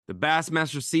The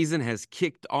Bassmaster season has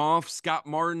kicked off. Scott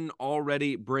Martin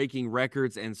already breaking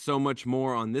records and so much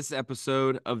more on this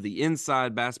episode of the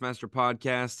Inside Bassmaster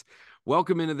Podcast.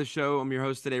 Welcome into the show. I'm your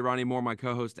host today, Ronnie Moore, my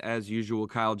co-host as usual,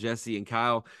 Kyle Jessie. And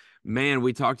Kyle, man,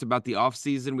 we talked about the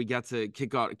offseason. We got to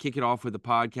kick it off with the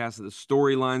podcast of the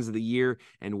storylines of the year,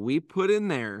 and we put in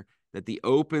there that the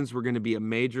Opens were going to be a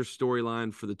major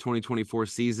storyline for the 2024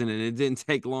 season, and it didn't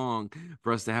take long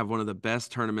for us to have one of the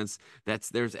best tournaments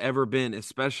there's ever been,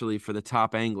 especially for the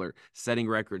top angler, setting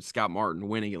records, Scott Martin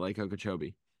winning at Lake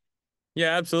Okeechobee.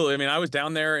 Yeah, absolutely. I mean, I was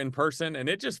down there in person and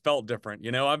it just felt different.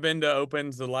 You know, I've been to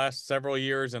Opens the last several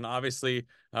years, and obviously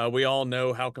we all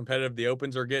know how competitive the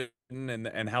Opens are getting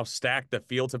and how stacked the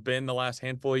fields have been the last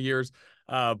handful of years.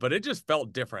 But it just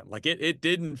felt different. Like it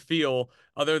didn't feel,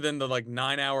 other than the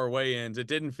 9-hour weigh-ins, it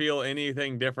didn't feel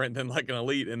anything different than like an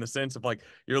elite, in the sense of like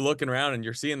you're looking around and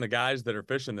you're seeing the guys that are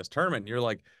fishing this tournament. And you're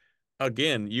like,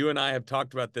 again, you and I have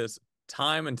talked about this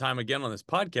time and time again on this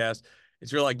podcast.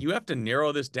 You're like, you have to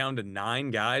narrow this down to 9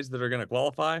 guys that are going to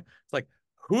qualify. It's like,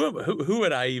 who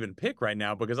would I even pick right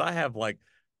now? Because I have like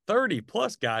 30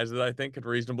 plus guys that I think could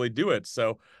reasonably do it.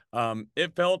 So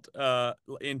it felt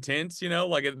intense,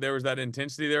 there was that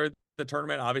intensity there at the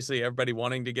tournament. Obviously, everybody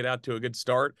wanting to get out to a good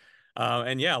start.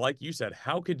 And yeah, like you said,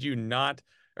 how could you not?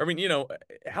 I mean,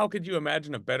 how could you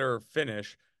imagine a better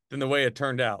finish than the way it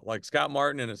turned out? Like Scott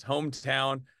Martin in his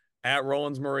hometown at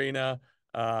Rollins Marina,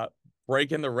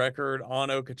 breaking the record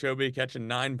on Okeechobee, catching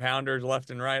 9-pounders left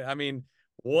and right. I mean,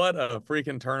 what a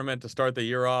freaking tournament to start the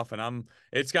year off. And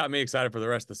it's got me excited for the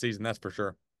rest of the season. That's for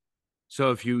sure.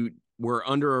 So if you were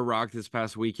under a rock this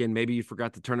past weekend, maybe you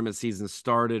forgot the tournament season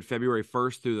started February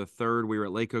 1st through the 3rd. We were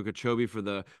at Lake Okeechobee for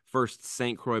the first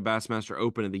St. Croix Bassmaster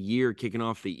Open of the year, kicking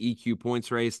off the EQ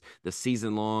points race, the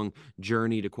season-long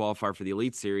journey to qualify for the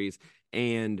Elite Series.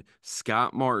 And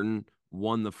Scott Martin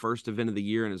won the first event of the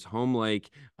year in his home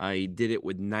lake. He did it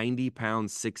with 90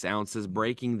 pounds, 6 ounces,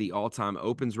 breaking the all-time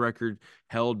Opens record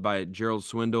held by Gerald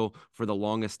Swindle for the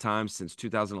longest time since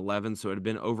 2011. So it had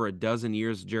been over a dozen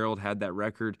years Gerald had that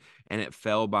record, and it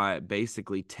fell by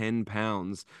basically 10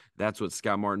 pounds. That's what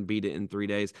Scott Martin beat it in 3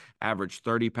 days. Averaged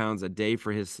 30 pounds a day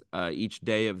for his each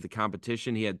day of the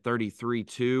competition. He had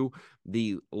 33.2,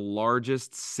 the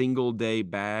largest single-day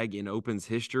bag in Opens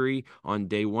history on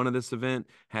day 1 of this event.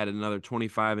 Had another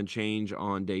 25 and change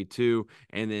on day 2,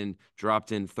 and then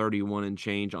dropped in 31 and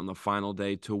change on the final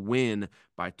day to win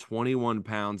by 21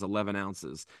 pounds, 11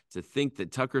 ounces. To think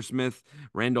that Tucker Smith,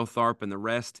 Randall Tharp, and the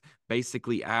rest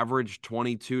basically averaged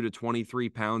 22 to 23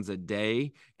 pounds a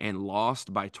day and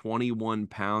lost by 21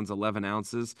 pounds, 11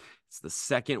 ounces. It's the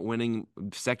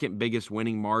second biggest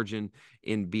winning margin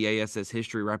in BASS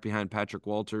history, right behind Patrick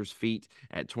Walters' feat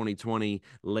at 2020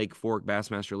 Lake Fork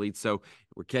Bassmaster Elite. So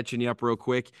we're catching you up real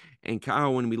quick. And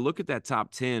Kyle, when we look at that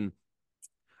top 10,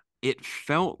 it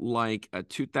felt like a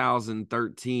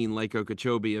 2013 Lake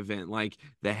Okeechobee event, like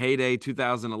the heyday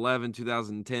 2011,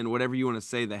 2010, whatever you want to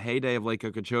say, the heyday of Lake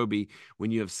Okeechobee,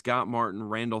 when you have Scott Martin,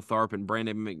 Randall Tharp, and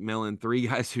Brandon McMillan, 3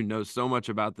 guys who know so much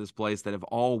about this place that have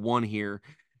all won here,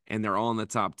 and they're all in the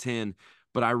top 10.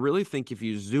 But I really think if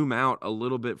you zoom out a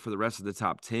little bit for the rest of the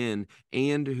top 10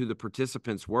 and who the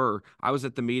participants were, I was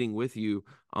at the meeting with you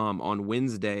on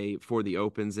Wednesday for the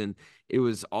Opens, and it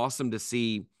was awesome to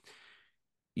see.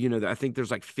 I think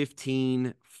there's like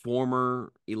 15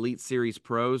 former Elite Series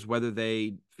pros, whether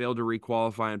they failed to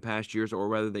requalify in past years or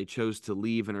whether they chose to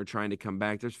leave and are trying to come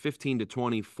back. There's 15 to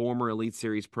 20 former Elite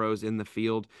Series pros in the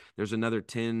field. There's another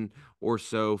 10 or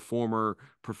so former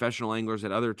professional anglers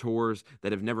at other tours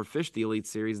that have never fished the Elite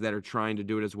Series that are trying to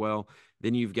do it as well.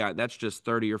 Then that's just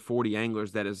 30 or 40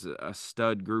 anglers. That is a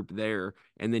stud group there.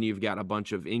 And then you've got a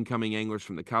bunch of incoming anglers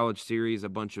from the College Series, a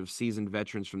bunch of seasoned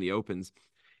veterans from the Opens.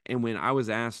 And when I was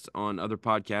asked on other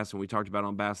podcasts and we talked about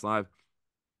on Bass Live,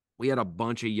 we had a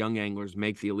bunch of young anglers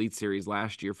make the Elite Series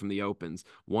last year from the Opens.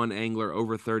 One angler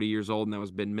over 30 years old, and that was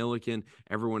Ben Milliken.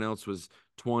 Everyone else was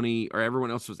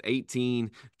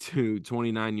 18 to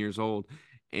 29 years old.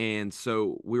 And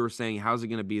so we were saying, how's it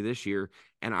going to be this year?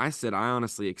 And I said, I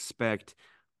honestly expect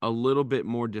a little bit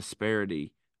more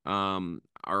disparity, or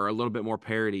a little bit more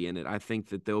parity in it. I think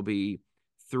that there'll be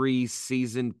 3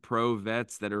 seasoned pro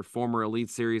vets that are former Elite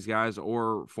Series guys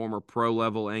or former pro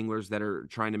level anglers that are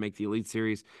trying to make the Elite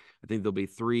Series. I think there'll be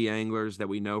 3 anglers that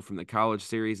we know from the College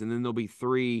Series, and then there'll be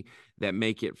 3 that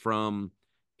make it from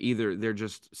either they're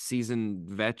just seasoned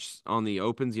vets on the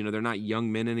Opens. They're not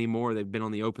young men anymore. They've been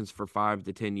on the Opens for 5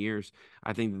 to 10 years.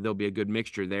 I think that there'll be a good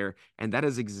mixture there. And that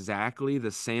is exactly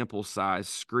the sample size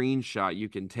screenshot you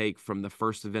can take from the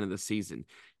first event of the season.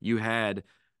 You had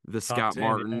the Scott 10,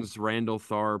 Martins, yeah. Randall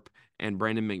Tharp, and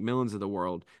Brandon McMillans of the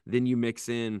world. Then you mix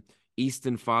in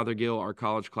Easton Fothergill, our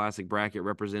college classic bracket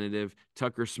representative,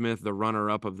 Tucker Smith, the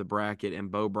runner-up of the bracket, and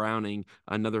Bo Browning,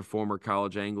 another former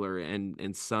college angler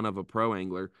and son of a pro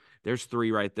angler. There's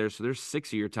 3 right there. So there's 6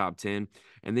 of your top 10.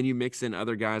 And then you mix in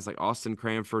other guys like Austin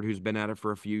Cranford, who's been at it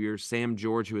for a few years, Sam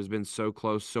George, who has been so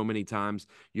close so many times.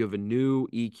 You have a new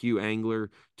EQ angler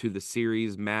to the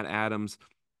series, Matt Adams.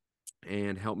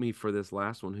 And help me for this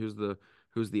last one. Who's the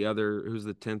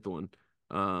 10th one?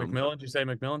 McMillan, did you say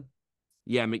McMillan?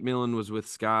 Yeah, McMillan was with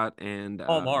Scott and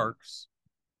Paul Marks.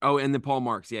 Oh, and then Paul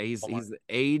Marks. Yeah, Paul he's Marks.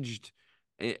 aged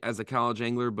as a college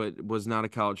angler, but was not a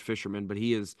college fisherman. But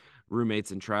he is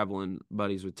roommates and traveling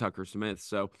buddies with Tucker Smith.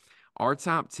 So our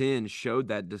top 10 showed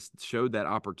that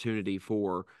opportunity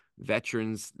for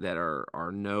veterans that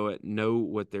know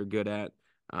what they're good at.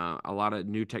 A lot of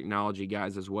new technology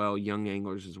guys as well, young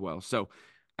anglers as well. So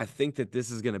I think that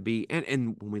this is going to be,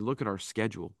 and when we look at our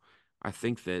schedule, I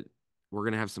think that we're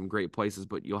going to have some great places,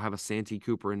 but you'll have a Santee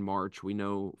Cooper in March. We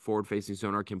know forward-facing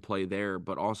sonar can play there,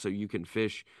 but also you can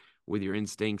fish with your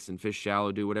instincts and fish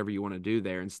shallow, do whatever you want to do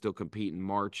there and still compete in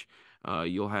March.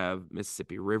 You'll have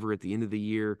Mississippi River at the end of the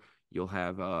year. You'll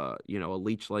have, a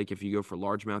Leech Lake. If you go for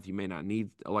largemouth, you may not need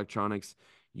electronics.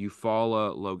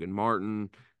 Eufaula, Logan Martin.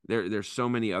 There's so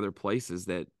many other places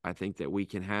that I think that we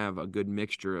can have a good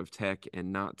mixture of tech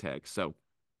and not tech. So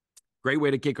great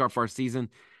way to kick off our season.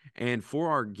 And for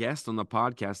our guest on the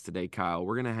podcast today, Kyle,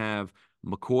 we're going to have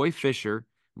Macoy Fisher.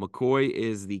 Macoy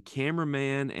is the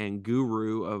cameraman and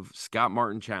guru of Scott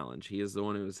Martin Challenge. He is the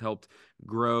one who has helped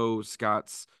grow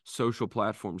Scott's social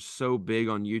platform so big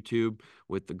on YouTube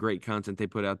with the great content they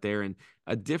put out there and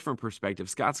a different perspective.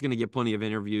 Scott's going to get plenty of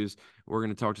interviews. We're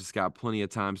going to talk to Scott plenty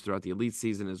of times throughout the elite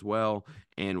season as well.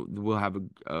 And we'll have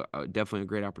definitely a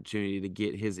great opportunity to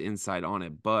get his insight on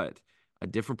it. But a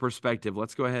different perspective.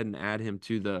 Let's go ahead and add him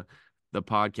to the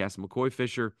podcast. Macoy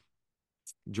Fisher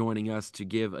joining us to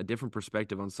give a different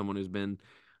perspective on someone who's been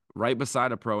right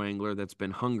beside a pro angler that's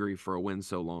been hungry for a win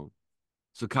so long.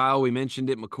 So Kyle, we mentioned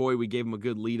it. Macoy, we gave him a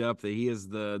good lead up that he is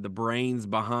the brains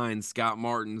behind Scott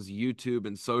Martin's YouTube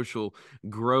and social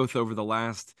growth over the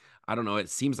last, I don't know, it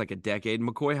seems like a decade.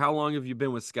 Macoy, how long have you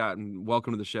been with Scott? And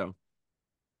welcome to the show.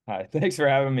 Hi, thanks for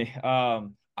having me.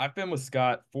 I've been with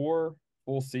Scott 4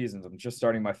 full seasons. I'm just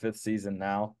starting my 5th season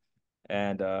now,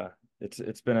 and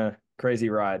it's been a crazy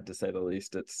ride to say the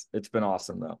least. It's been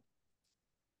awesome though.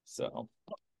 So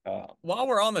while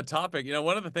we're on the topic,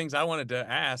 one of the things I wanted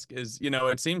to ask is,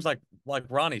 it seems like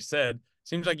Ronnie said,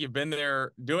 seems like you've been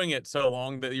there doing it so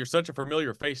long that you're such a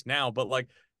familiar face now, but like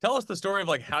tell us the story of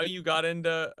like how you got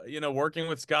into working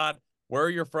with Scott, where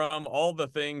you're from, all the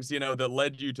things, that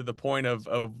led you to the point of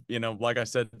like I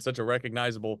said, such a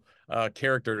recognizable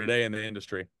character today in the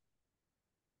industry.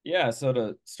 Yeah, so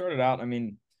to start it out, I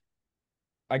mean,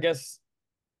 I guess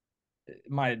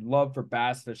my love for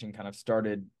bass fishing kind of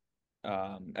started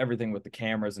everything with the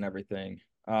cameras and everything.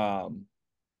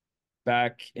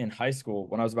 Back in high school,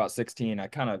 when I was about 16, I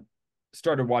kind of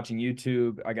started watching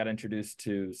YouTube. I got introduced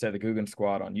to, say, the Guggen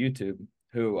Squad on YouTube,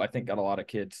 who I think got a lot of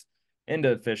kids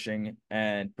into fishing,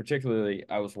 and particularly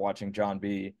I was watching John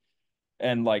B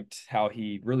and liked how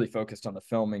he really focused on the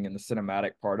filming and the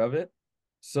cinematic part of it.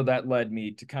 So that led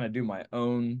me to kind of do my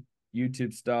own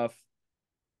YouTube stuff.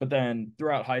 But then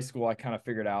throughout high school, I kind of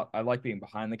figured out I like being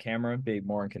behind the camera, being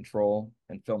more in control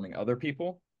and filming other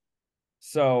people.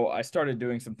 So I started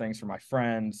doing some things for my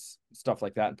friends, stuff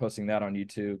like that, and posting that on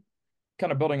YouTube,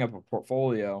 kind of building up a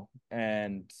portfolio.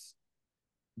 And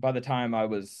by the time I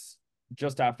was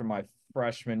just after my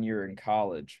freshman year in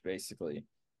college, basically,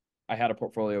 I had a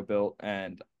portfolio built,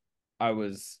 and I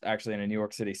was actually in a New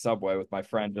York City subway with my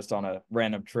friend just on a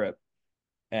random trip.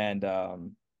 And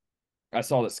I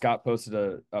saw that Scott posted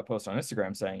a post on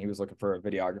Instagram saying he was looking for a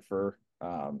videographer,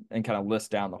 and kind of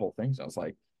list down the whole thing. So I was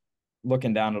like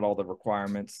looking down at all the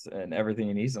requirements and everything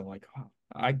he needs. I'm like, wow,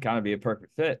 I'd kind of be a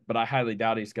perfect fit, but I highly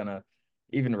doubt he's going to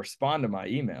even respond to my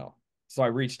email. So I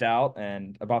reached out,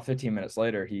 and about 15 minutes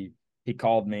later, he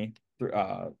called me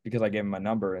because I gave him my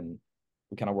number, and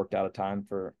we kind of worked out a time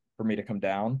for me to come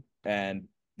down. And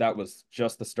that was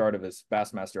just the start of his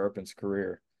Bassmaster Opens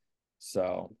career.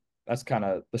 So that's kind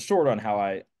of the short on how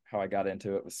I got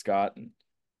into it with Scott, and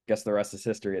I guess the rest is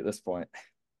history at this point.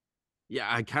 Yeah,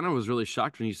 I kind of was really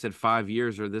shocked when you said 5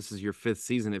 years or this is your 5th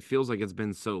season. It feels like it's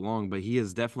been so long, but he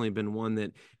has definitely been one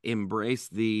that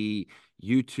embraced the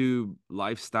YouTube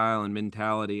lifestyle and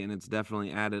mentality, and it's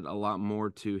definitely added a lot more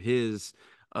to his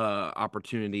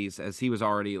opportunities as he was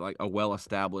already like a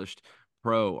well-established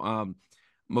pro.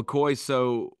 Macoy,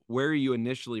 so where are you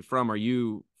initially from? Are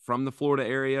you from the Florida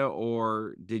area,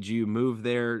 or did you move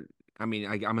there I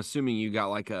mean, I'm assuming you got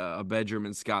like a bedroom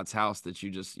in Scott's house that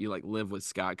you like live with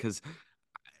Scott. Because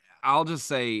I'll just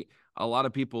say a lot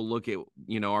of people look at,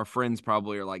 our friends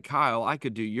probably are like, Kyle, I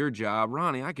could do your job.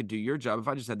 Ronnie, I could do your job if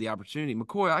I just had the opportunity.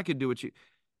 McCoy, I could do what you.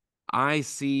 I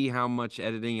see how much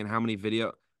editing and how many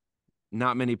video.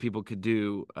 Not many people could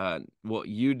do what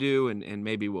you do and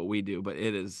maybe what we do, but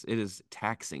it is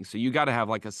taxing. So you got to have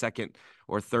like a second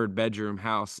or third bedroom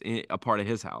house a part of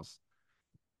his house.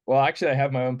 Well, actually, I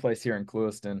have my own place here in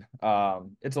Clewiston.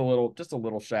 It's just a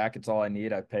little shack. It's all I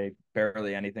need. I pay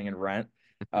barely anything in rent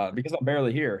because I'm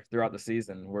barely here throughout the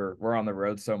season. We're on the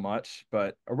road so much.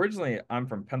 But originally, I'm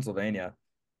from Pennsylvania.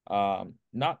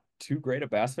 Not too great at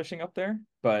bass fishing up there,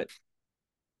 but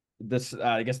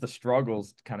I guess the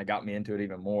struggles kind of got me into it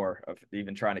even more of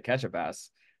even trying to catch a bass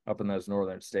up in those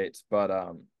northern states.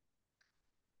 But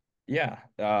yeah,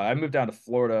 I moved down to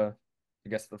Florida, I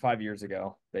guess, 5 years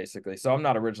ago, basically. So I'm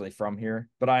not originally from here,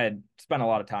 but I had spent a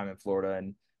lot of time in Florida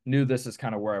and knew this is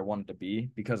kind of where I wanted to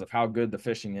be because of how good the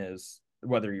fishing is,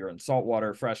 whether you're in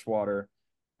saltwater, freshwater.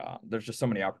 There's just so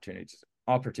many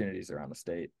opportunities around the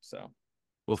state. So.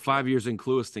 Well, 5 years in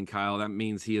Clewiston, Kyle, that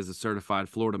means he is a certified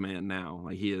Florida man now.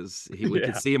 Like we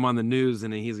could see him on the news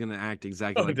and he's going to act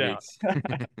exactly like this.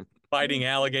 Fighting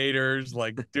alligators,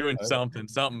 like doing something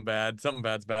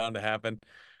bad's bound to happen.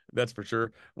 That's for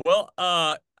sure. Well,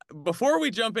 before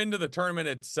we jump into the tournament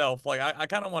itself, like I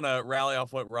kind of want to rally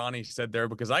off what Ronnie said there,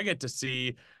 because I get to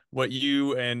see what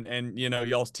you and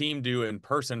y'all's team do in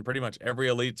person pretty much every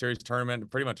Elite Series tournament,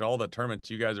 pretty much all the tournaments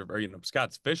you guys are,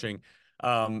 Scott's fishing.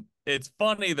 It's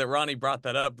funny that Ronnie brought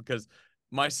that up because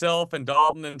myself and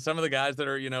Dalton and some of the guys that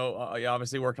are,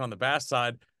 obviously working on the bass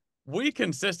side, we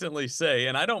consistently say,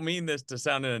 and I don't mean this to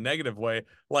sound in a negative way,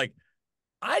 like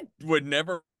I would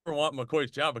never want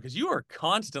McCoy's job because you are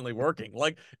constantly working.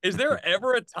 Like, is there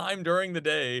ever a time during the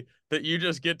day that you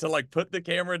just get to like put the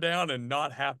camera down and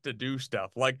not have to do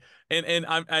stuff? Like, and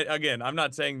I'm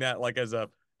not saying that like as a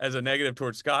negative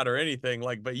towards Scott or anything,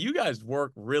 like, but you guys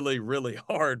work really, really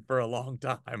hard for a long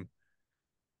time.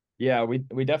 Yeah, we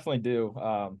definitely do.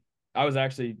 I was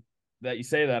actually, that you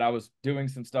say that, I was doing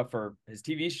some stuff for his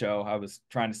TV show. I was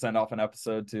trying to send off an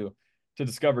episode to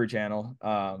Discovery Channel.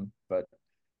 But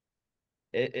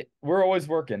we're always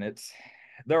working.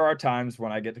 There are times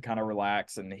when I get to kind of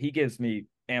relax, and he gives me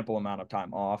ample amount of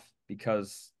time off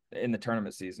because in the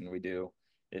tournament season we do.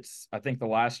 I think the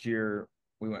last year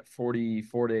we went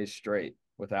 44 days straight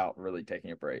without really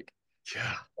taking a break.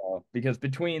 Yeah. Because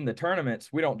between the tournaments,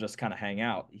 we don't just kind of hang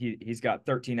out. He's got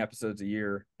 13 episodes a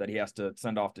year that he has to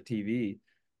send off to TV.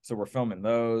 So we're filming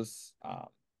those.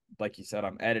 Like you said,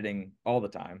 I'm editing all the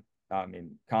time. I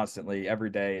mean, constantly, every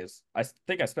day I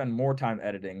think I spend more time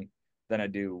editing than I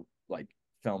do like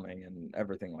filming and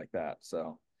everything like that.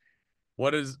 So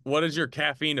what is your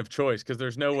caffeine of choice? Because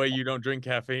there's no way you don't drink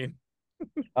caffeine.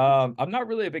 I'm not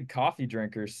really a big coffee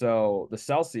drinker, so the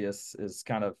Celsius is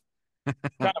kind of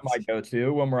my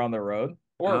go-to when we're on the road.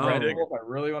 Or a Red Bull if I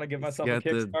really want to give myself a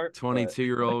kickstart.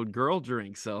 22-year-old girl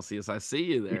drink Celsius. I see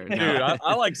you there. Dude,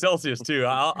 I like Celsius too.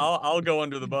 I'll go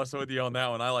under the bus with you on that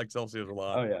one. I like Celsius a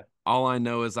lot. Oh yeah. All I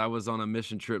know is I was on a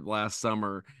mission trip last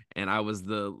summer and I was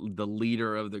the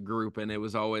leader of the group, and it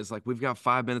was always like, we've got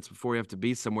 5 minutes before we have to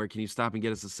be somewhere. Can you stop and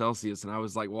get us a Celsius? And I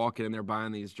was like walking in there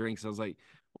buying these drinks. I was like,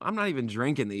 I'm not even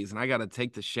drinking these, and I got to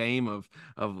take the shame of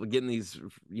getting these,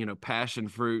 passion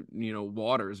fruit,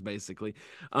 waters basically.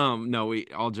 No,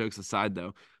 all jokes aside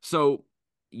though. So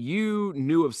you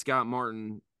knew of Scott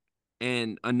Martin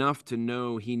and enough to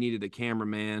know he needed a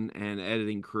cameraman and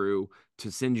editing crew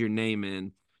to send your name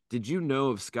in. Did you know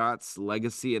of Scott's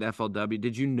legacy at FLW?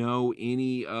 Did you know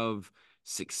any of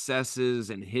successes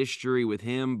and history with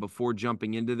him before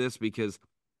jumping into this? Because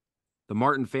the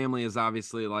Martin family is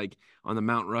obviously like on the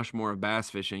Mount Rushmore of bass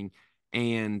fishing.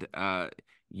 And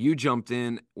you jumped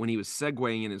in when he was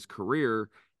segueing in his career.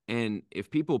 And if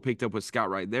people picked up with Scott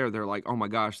right there, they're like, oh my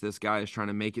gosh, this guy is trying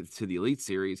to make it to the Elite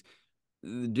Series.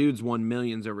 The dude's won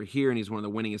millions over here, and he's one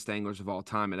of the winningest anglers of all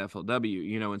time at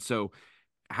FLW, and so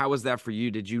how was that for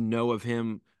you? Did you know of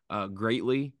him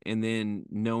greatly, and then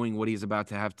knowing what he's about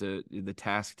to have the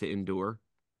task to endure?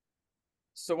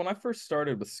 So when I first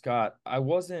started with Scott, I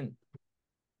wasn't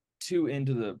too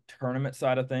into the tournament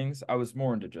side of things. I was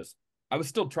more into I was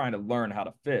still trying to learn how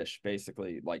to fish,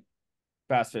 basically, like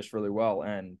bass fish really well.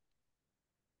 And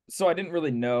so I didn't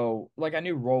really know, like I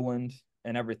knew Roland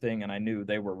and everything, and I knew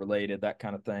they were related, that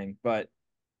kind of thing. But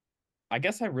I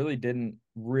guess I really didn't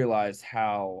realize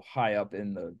how high up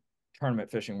in the tournament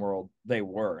fishing world they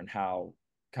were and how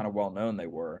kind of well known they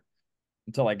were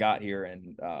until I got here.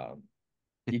 And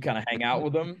You kind of hang out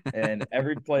with them, and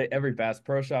every Bass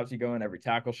Pro Shops you go in, every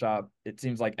tackle shop, it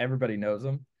seems like everybody knows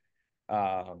them.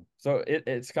 So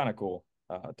it's kind of cool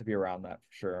to be around that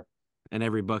for sure. And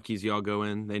every Buc-ee's y'all go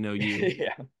in, they know you.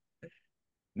 Yeah.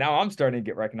 Now I'm starting to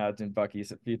get recognized in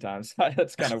Buc-ee's a few times.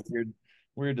 That's kind of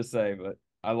weird to say, but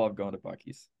I love going to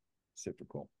Buc-ee's. Super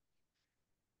cool.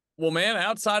 Well, man,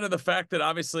 outside of the fact that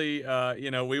obviously,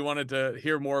 we wanted to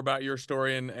hear more about your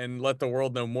story and let the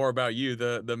world know more about you,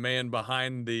 the man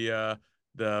behind the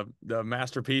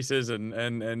masterpieces and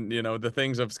the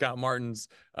things of Scott Martin's,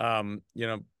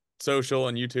 social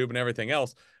and YouTube and everything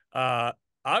else.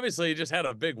 Obviously, he just had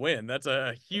a big win. That's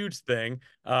a huge thing.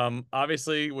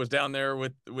 Obviously, was down there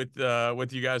with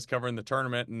you guys covering the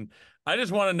tournament, and I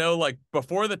just want to know, like,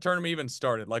 before the tournament even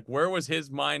started, like, where was his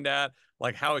mind at?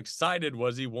 Like, how excited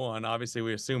was he? One, obviously,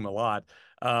 we assume a lot.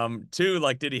 Two,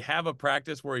 like, did he have a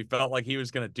practice where he felt like he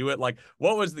was going to do it? Like,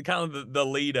 what was the kind of the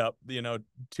lead up,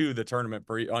 to the tournament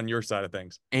on your side of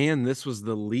things? And this was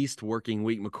the least working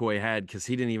week Macoy had because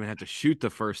he didn't even have to shoot the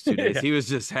first 2 days. Yeah. He was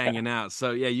just hanging out. So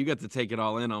yeah, you got to take it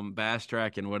all in on Bass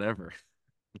Track and whatever.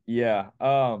 Yeah.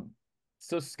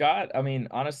 So Scott, I mean,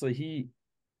 honestly,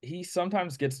 he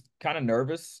sometimes gets kind of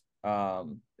nervous,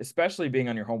 especially being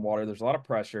on your home water. There's a lot of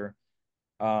pressure.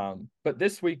 But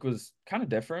this week was kind of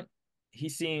different. He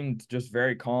seemed just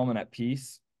very calm and at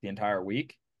peace the entire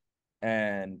week.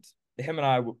 And him and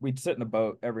I, we'd sit in the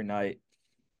boat every night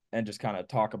and just kind of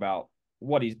talk about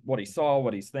what he saw,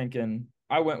 what he's thinking.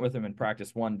 I went with him in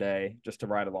practice one day just to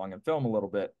ride along and film a little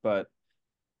bit, but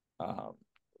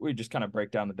we just kind of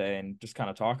break down the day and just kind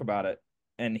of talk about it.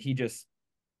 And he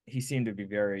seemed to be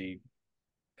very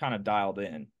kind of dialed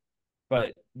in.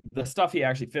 But the stuff he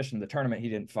actually fished in the tournament, he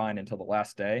didn't find until the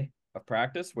last day of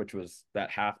practice, which was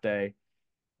that half day,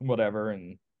 whatever.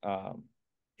 And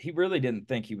he really didn't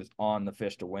think he was on the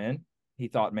fish to win. He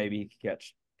thought maybe he could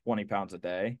catch 20 pounds a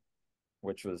day,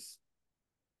 which was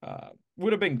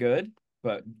would have been good,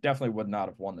 but definitely would not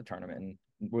have won the tournament and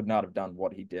would not have done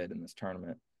what he did in this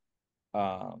tournament.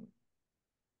 The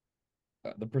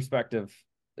perspective,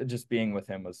 just being with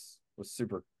him was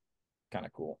super kind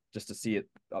of cool, just to see it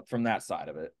from that side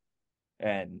of it,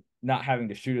 and not having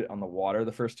to shoot it on the water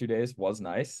the first 2 days was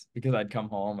nice because I'd come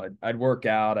home, I'd work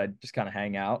out, I'd just kind of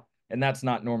hang out, and that's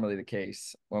not normally the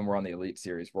case when we're on the Elite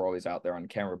Series. We're always out there on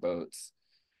camera boats,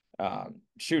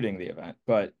 shooting the event.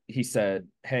 But he said,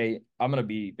 hey, I'm going to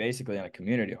be basically in a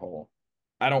community hole.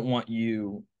 I don't want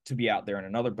you to be out there in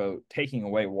another boat taking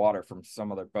away water from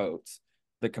some other boats,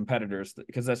 the competitors,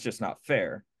 because that's just not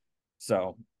fair.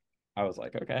 So I was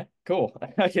like, okay, cool.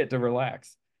 I get to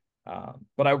relax.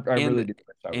 But I really do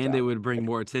wish I was And out. it would bring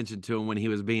more attention to him when he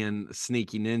was being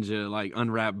sneaky ninja, like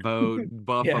unwrap boat,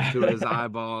 buff Yeah. up to his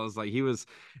eyeballs. Like he was,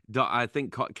 I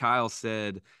think Kyle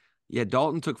said, yeah,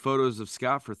 Dalton took photos of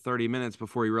Scott for 30 minutes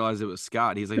before he realized it was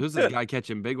Scott. He's like, who's this guy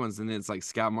catching big ones? And then it's like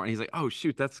Scott Martin. He's like, oh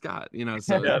shoot, that's Scott.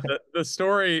 So Yeah, the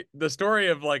story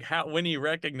of like how when he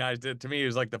recognized it, to me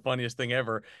was like the funniest thing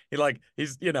ever. He's like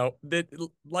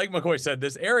McCoy said,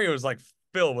 this area was like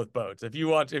filled with boats. If you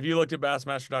looked at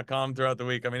bassmaster.com throughout the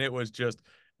week, I mean, it was just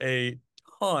a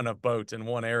ton of boats in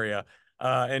one area.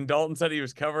 And Dalton said he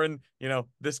was covering,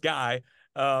 this guy.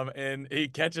 And he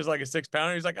catches like a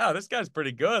 6-pounder. He's like, oh, this guy's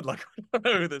pretty good. Like, I don't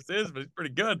know who this is, but he's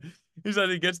pretty good. He said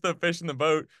he gets the fish in the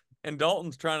boat, and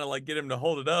Dalton's trying to like get him to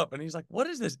hold it up. And he's like, what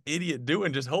is this idiot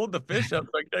doing? Just hold the fish up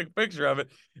so I can take a picture of it.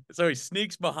 So he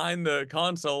sneaks behind the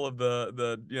console of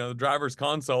the driver's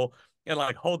console and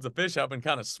like holds the fish up and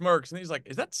kind of smirks. And he's like,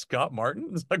 is that Scott Martin?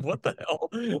 It's like, what the hell?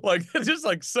 Like, it's just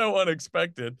like so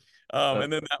unexpected.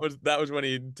 And then that was when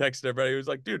he texted everybody. He was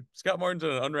like, dude, Scott Martin's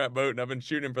in an unwrapped boat, and I've been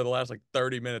shooting him for the last like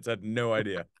 30 minutes. I had no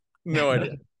idea. No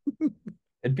idea.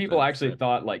 And people actually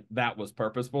thought like that was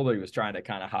purposeful, that he was trying to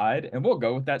kind of hide. And we'll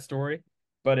go with that story.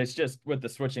 But it's just with the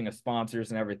switching of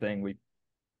sponsors and everything, we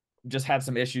just had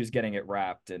some issues getting it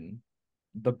wrapped, and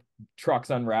the truck's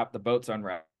unwrapped, the boat's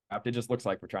unwrapped. It just looks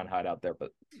like we're trying to hide out there.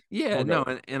 But yeah, no,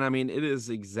 and I mean, it is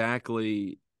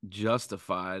exactly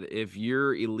justified. If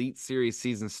your Elite Series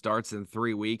season starts in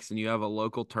 3 weeks and you have a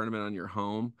local tournament on your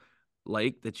home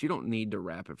lake, that you don't need to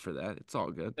wrap it for that. It's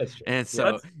all good. That's true. And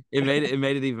so it made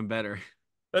it even better.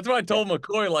 That's why I told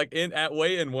McCoy, like at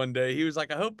weigh-in one day, he was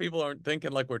like, I hope people aren't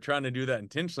thinking like we're trying to do that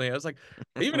intentionally. I was like,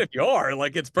 even if you are,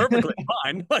 like, it's perfectly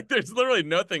fine. Like, there's literally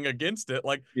nothing against it.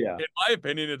 Like, yeah, in my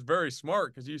opinion, it's very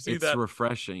smart because you see it's that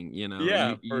refreshing,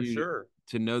 Yeah, for sure.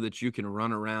 To know that you can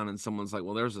run around and someone's like,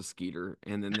 well, there's a skeeter.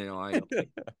 And then they're like,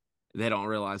 they don't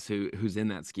realize who's in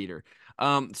that skeeter.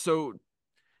 So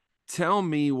tell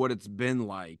me what it's been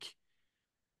like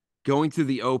going through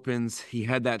the opens, he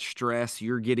had that stress.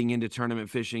 You're getting into tournament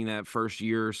fishing that first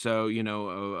year or so,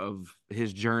 of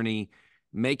his journey,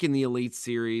 making the Elite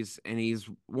Series, and he's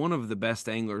one of the best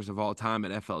anglers of all time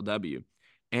at FLW.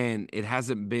 And it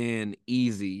hasn't been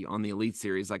easy on the Elite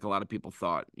Series like a lot of people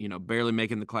thought. Barely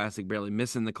making the Classic, barely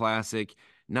missing the Classic,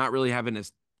 not really having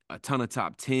a ton of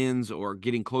top tens or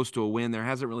getting close to a win. There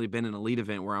hasn't really been an Elite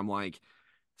event where I'm like,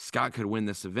 Scott could win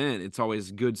this event. It's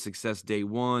always good success day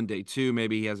 1, day 2.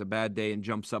 Maybe he has a bad day and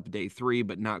jumps up day 3,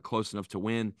 but not close enough to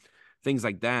win, things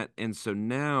like that. And so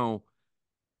now,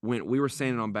 when we were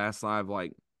saying it on Bass Live,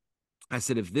 like I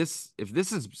said, if this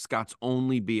is Scott's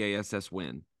only BASS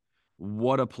win,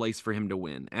 what a place for him to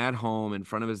win at home, in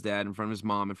front of his dad, in front of his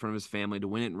mom, in front of his family, to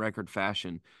win it in record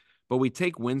fashion. But we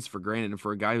take wins for granted. And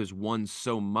for a guy who's won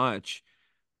so much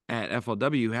at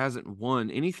FLW, who hasn't won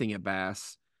anything at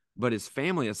Bass, but his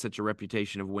family has such a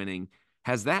reputation of winning,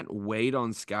 has that weighed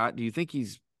on Scott? Do you think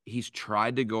he's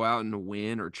tried to go out and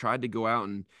win, or tried to go out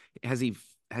and has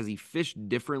he fished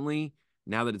differently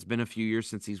now that it's been a few years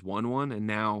since he's won one, and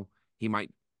now he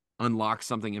might unlock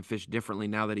something and fish differently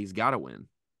now that he's got to win?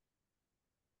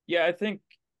 Yeah,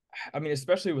 I mean,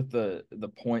 especially with the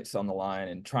points on the line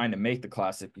and trying to make the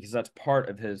Classic, because that's part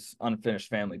of his unfinished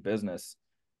family business.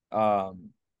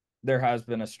 There has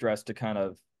been a stress to kind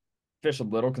of fish a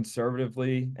little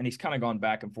conservatively, and he's kind of gone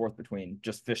back and forth between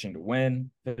just fishing to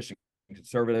win, fishing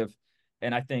conservative.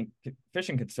 And I think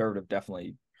fishing conservative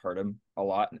definitely hurt him a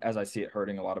lot, as I see it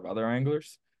hurting a lot of other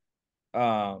anglers.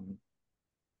 But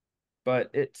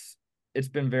it's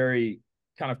been very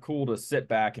kind of cool to sit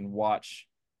back and watch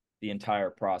the entire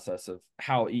process of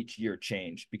how each year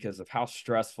changed because of how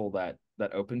stressful that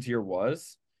Opens year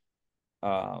was.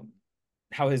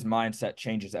 How his mindset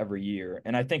changes every year.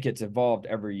 And I think it's evolved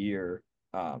every year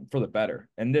for the better.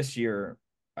 And this year,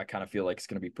 I kind of feel like it's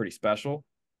going to be pretty special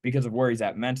because of where he's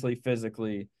at mentally,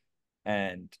 physically.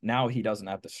 And now he doesn't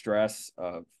have the stress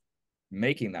of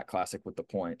making that Classic with the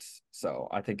points. So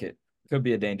I think it could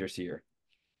be a dangerous year.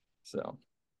 So.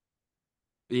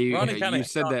 Ronnie You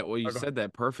said that. Well, you said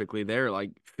that perfectly there.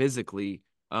 Like physically,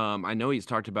 I know he's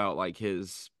talked about like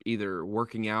his either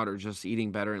working out or just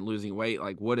eating better and losing weight.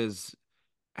 Like,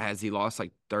 has he lost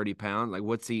like 30 pounds?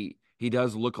 Like, he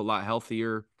does look a lot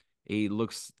healthier. He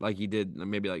looks like he did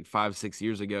maybe like 5-6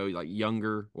 years ago, like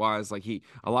younger wise. Like a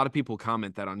lot of people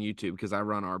comment that on YouTube because I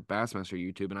run our Bassmaster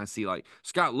YouTube and I see like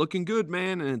Scott looking good,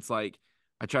 man. And it's like,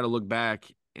 I try to look back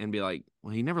and be like,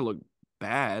 well, he never looked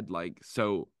bad. Like,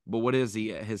 so, but what is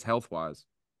he his health wise?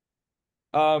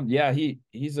 Yeah,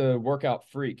 he's a workout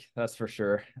freak, that's for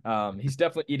sure. He's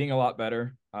definitely eating a lot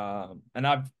better. And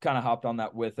I've kind of hopped on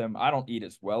that with him. I don't eat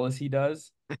as well as he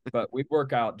does, but we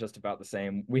work out just about the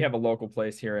same. We have a local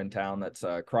place here in town that's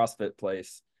a CrossFit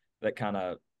place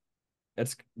that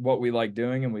it's what we like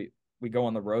doing, and we go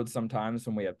on the road sometimes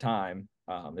when we have time.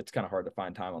 It's kind of hard to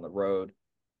find time on the road.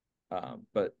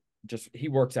 But just he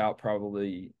works out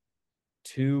probably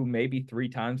 2, maybe 3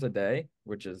 times a day,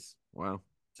 which is wow.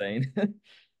 Insane.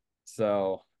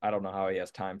 So I don't know how he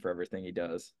has time for everything he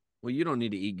does. Well, you don't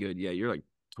need to eat good. Yeah, you're like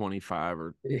 25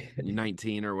 or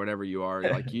 19 or whatever you are.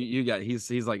 Like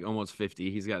he's like almost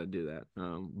 50. He's got to do that.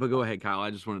 But go ahead, Kyle.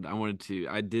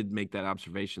 I did make that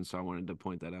observation, so I wanted to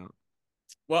point that out.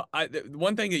 Well,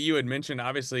 one thing that you had mentioned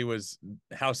obviously was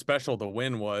how special the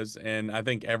win was, and I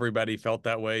think everybody felt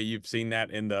that way. You've seen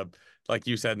that like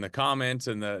you said, in the comments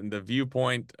and the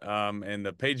viewpoint, and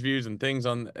the page views and things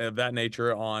of that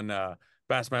nature on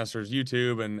Bassmaster's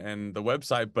YouTube and the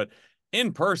website. But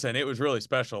in person, it was really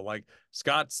special. Like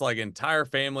Scott's like entire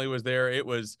family was there. It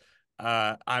was.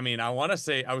 I mean, I was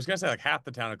gonna say like half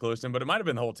the town of Clewiston, but it might have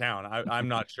been the whole town. I'm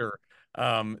not sure.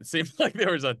 It seemed like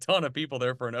there was a ton of people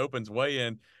there for an Opens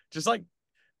weigh-in. Just like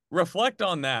reflect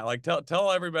on that. Like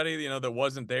tell everybody, that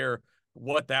wasn't there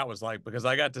what that was like, because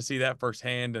I got to see that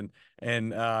firsthand,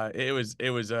 and it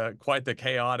was quite the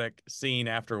chaotic scene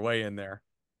after weigh-in there.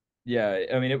 Yeah,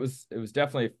 I mean it was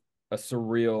definitely a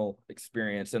surreal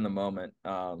experience in the moment.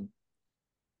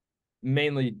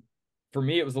 Mainly for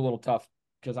me it was a little tough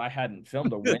because I hadn't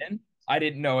filmed a win. I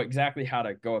didn't know exactly how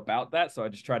to go about that, so I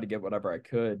just tried to get whatever I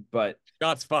could. But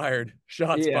shots fired.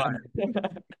 Fired.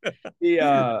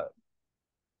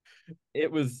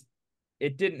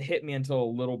 It didn't hit me until a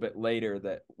little bit later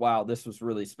that, wow, this was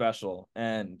really special.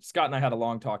 And Scott and I had a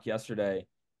long talk yesterday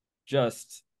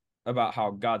just about how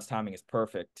God's timing is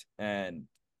perfect. And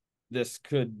I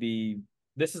think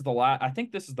this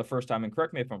is the first time, and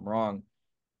correct me if I'm wrong,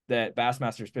 that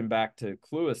Bassmaster's been back to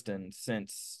Clewiston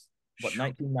since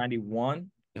 1991?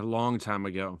 A long time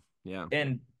ago. Yeah.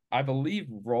 And I believe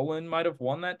Roland might have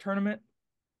won that tournament.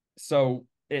 So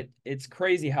it's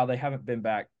crazy how they haven't been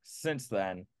back since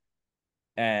then.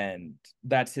 And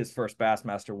that's his first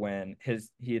Bassmaster win.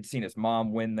 He had seen his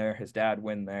mom win there, his dad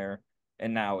win there,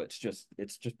 and now it's just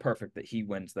perfect that he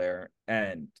wins there.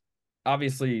 And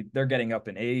obviously they're getting up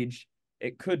in age.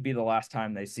 It could be the last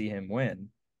time they see him win,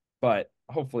 but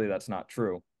hopefully that's not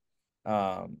true.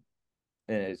 And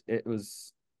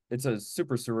it's a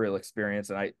super surreal experience,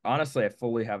 and I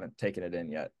fully haven't taken it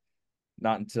in yet.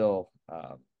 Not until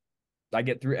I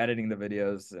get through editing the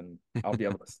videos, and I'll be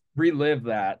able to relive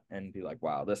that and be like,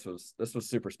 wow, this was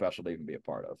super special to even be a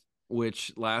part of.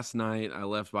 Which last night I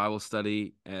left Bible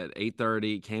study at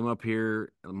 8:30, came up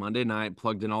here Monday night,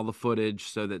 plugged in all the footage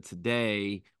so that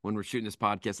today, when we're shooting this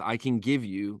podcast, I can give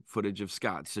you footage of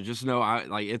Scott. So just know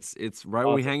it's right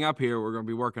when we hang up here, we're gonna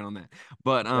be working on that.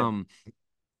 But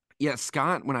yeah,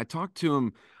 Scott, when I talked to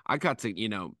him, I got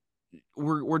to,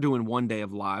 we're doing 1 day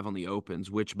of live on the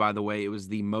Opens, which, by the way, it was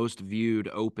the most viewed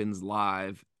Opens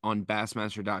live on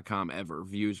Bassmaster.com ever,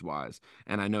 views wise.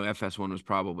 And I know FS1 was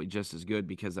probably just as good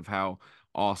because of how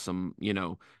awesome,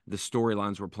 the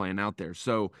storylines were playing out there.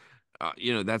 So,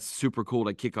 that's super cool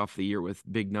to kick off the year with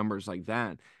big numbers like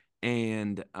that.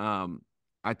 And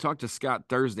I talked to Scott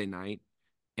Thursday night,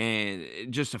 and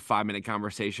just a 5-minute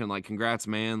conversation, like, congrats,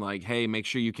 man. Like, hey, make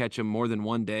sure you catch him more than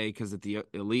one day, because at the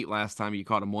elite last time you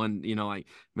caught him one, like,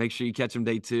 make sure you catch him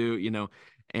day 2,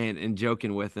 and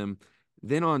joking with him.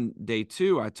 Then on day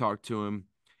 2, I talked to him,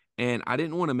 and I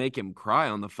didn't want to make him cry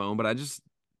on the phone, but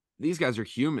these guys are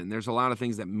human. There's a lot of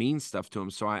things that mean stuff to him.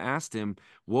 So I asked him,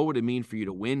 what would it mean for you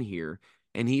to win here?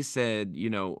 And he said,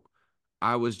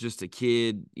 I was just a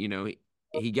kid,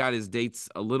 he got his dates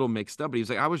a little mixed up, but he was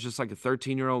like, I was just like a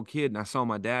 13-year-old kid, and I saw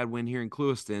my dad win here in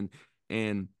Clewiston,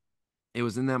 and it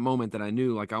was in that moment that I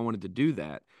knew, like, I wanted to do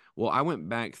that. Well, I went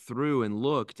back through and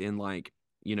looked, and, like,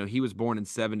 he was born in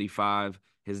 75.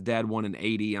 His dad won in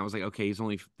 80. I was like, okay,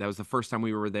 that was the first time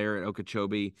we were there at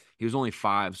Okeechobee. He was only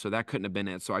 5, so that couldn't have been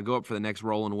it. So I go up for the next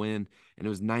roll and win, and it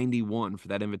was 91 for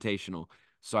that invitational.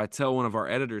 So I tell one of our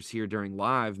editors here during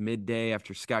live, midday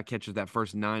after Scott catches that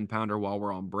first 9-pounder while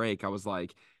we're on break, I was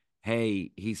like, hey,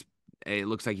 it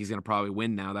looks like he's going to probably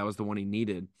win now. That was the one he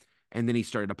needed. And then he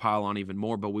started to pile on even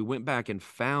more. But we went back and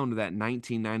found that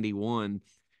 1991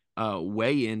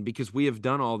 weigh-in, because we have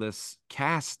done all this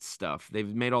cast stuff.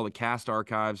 They've made all the cast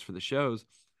archives for the shows.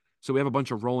 So we have a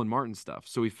bunch of Roland Martin stuff.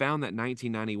 So we found that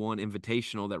 1991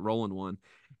 invitational that Roland won.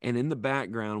 And in the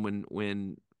background,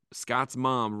 when Scott's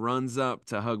mom runs up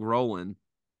to hug Roland,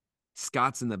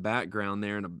 Scott's in the background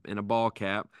there in a ball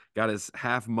cap, got his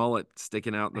half mullet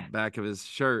sticking out the back of his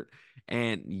shirt,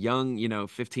 and young,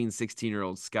 15,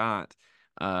 16-year-old Scott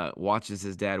watches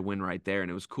his dad win right there.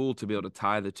 And it was cool to be able to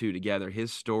tie the two together,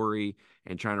 his story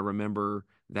and trying to remember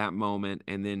that moment.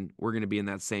 And then we're going to be in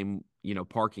that same,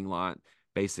 parking lot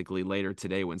basically later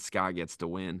today when Scott gets to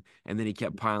win. And then he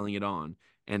kept piling it on.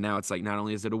 And now it's like, not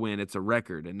only is it a win, it's a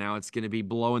record. And now it's going to be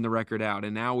blowing the record out.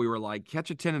 And now we were like, catch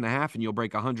a 10.5 and you'll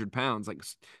break 100 pounds. Like,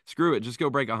 screw it, just go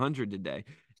break 100 today.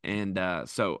 And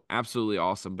so absolutely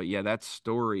awesome. But yeah, that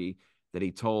story that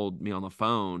he told me on the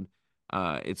phone,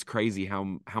 it's crazy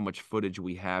how much footage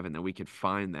we have, and that we could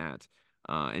find that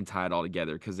and tie it all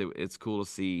together, because it's cool to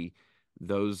see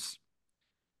those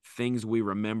things we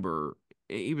remember.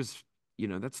 He was,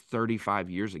 that's 35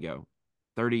 years ago.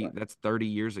 That's 30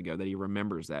 years ago that he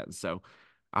remembers that. And so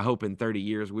I hope in 30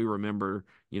 years we remember,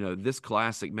 this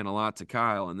classic meant a lot to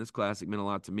Kyle, and this classic meant a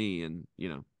lot to me. And,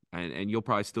 and you'll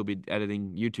probably still be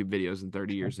editing YouTube videos in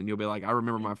 30 years, and you'll be like, I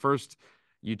remember my first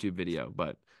YouTube video.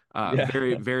 But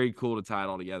very, very cool to tie it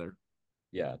all together.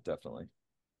 Yeah, definitely.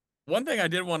 One thing I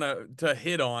did want to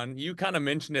hit on, you kind of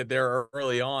mentioned it there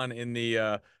early on in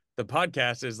the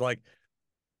podcast, is like,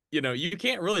 you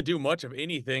can't really do much of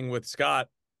anything with Scott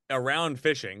around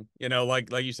fishing,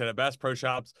 like you said, at Bass Pro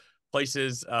Shops,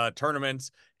 places, tournaments,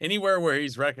 anywhere where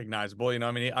he's recognizable.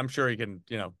 I mean, I'm sure he can,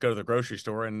 go to the grocery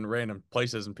store and random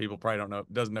places and people probably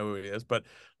doesn't know who he is. But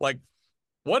like,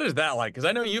 what is that like? Because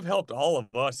I know you've helped all of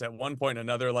us at one point or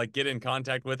another, like, get in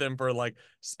contact with him for, like,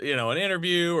 an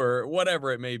interview or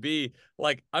whatever it may be.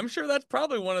 Like, I'm sure that's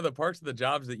probably one of the parts of the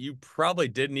jobs that you probably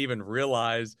didn't even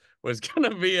realize was going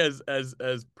to be as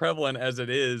prevalent as it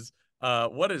is.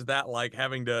 What is that like,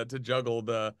 having to juggle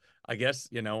the, I guess,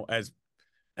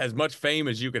 as much fame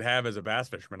as you could have as a bass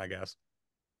fisherman, I guess?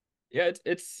 Yeah,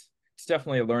 it's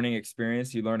definitely a learning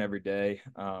experience. You learn every day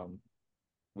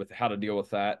with how to deal with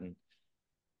that. And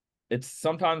it's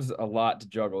sometimes a lot to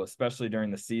juggle, especially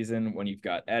during the season when you've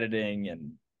got editing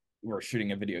and we're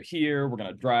shooting a video here. We're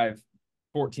going to drive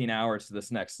 14 hours to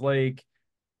this next lake.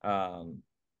 And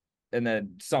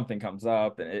then something comes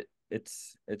up, and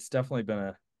it's definitely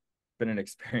been been an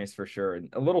experience for sure, and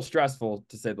a little stressful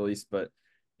to say the least, but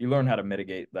you learn how to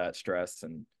mitigate that stress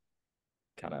and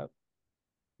kind of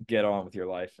get on with your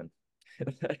life. And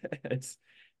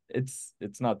it's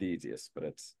not the easiest, but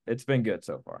it's been good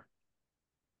so far.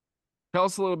 Tell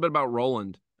us a little bit about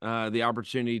Roland. The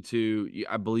opportunity to,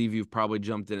 I believe you've probably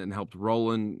jumped in and helped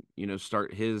Roland,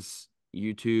 start his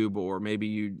YouTube, or maybe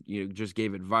you just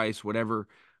gave advice, whatever.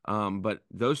 But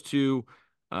those two,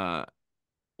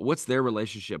 what's their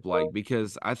relationship like?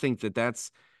 Because I think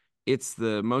it's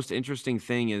the most interesting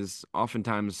thing is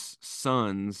oftentimes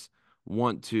sons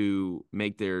want to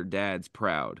make their dads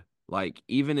proud. Like,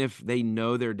 even if they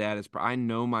know their dad is, I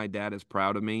know my dad is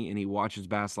proud of me and he watches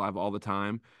Bass Live all the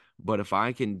time. But if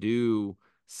I can do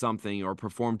something or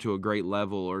perform to a great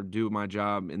level or do my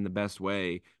job in the best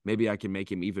way, maybe I can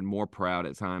make him even more proud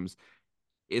at times.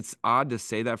 It's odd to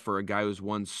say that for a guy who's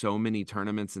won so many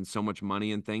tournaments and so much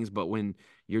money and things, but when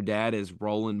your dad is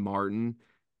Roland Martin,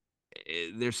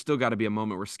 there's still got to be a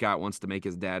moment where Scott wants to make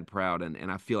his dad proud.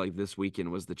 And I feel like this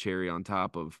weekend was the cherry on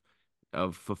top of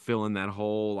fulfilling that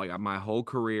whole, like, my whole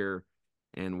career.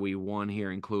 And we won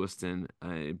here in Clewiston,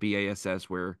 BASS,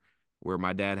 where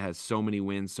my dad has so many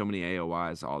wins, so many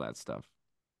AOIs, all that stuff.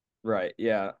 Right.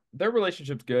 Yeah. Their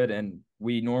relationship's good. And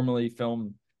we normally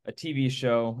film a TV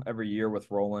show every year with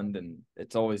Roland, and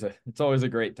it's always a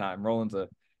great time.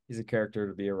 He's a character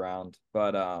to be around.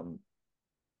 But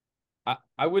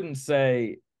I wouldn't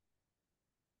say,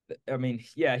 I mean,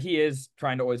 yeah, he is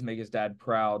trying to always make his dad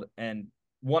proud. And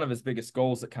one of his biggest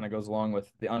goals that kind of goes along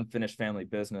with the unfinished family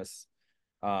business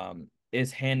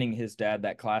is handing his dad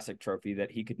that classic trophy that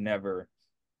he could never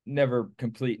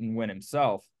complete and win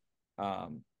himself. I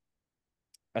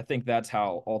think that's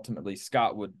how ultimately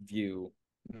Scott would view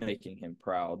making him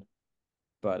proud.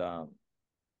 But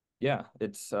yeah,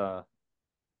 it's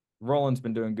Roland's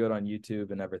been doing good on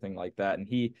YouTube and everything like that, and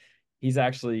he's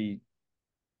actually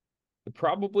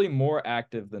probably more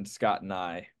active than Scott and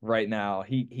I right now.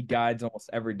 He guides almost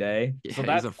every day. Yeah, So he's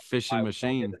that's a fishing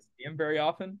machine. To see him very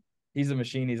often. He's a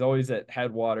machine. He's always at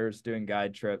headwaters doing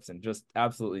guide trips and just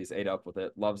absolutely is ate up with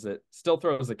it. Loves it. Still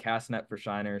throws a cast net for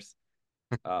shiners.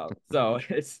 So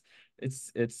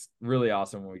it's really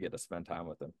awesome when we get to spend time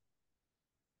with him.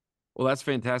 Well, that's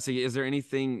fantastic. Is there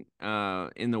anything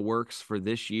in the works for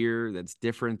this year that's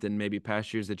different than maybe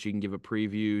past years that you can give a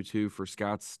preview to for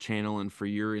Scott's channel and for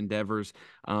your endeavors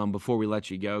before we let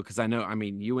you go? Because I know, I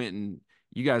mean,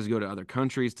 you guys go to other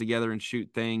countries together and shoot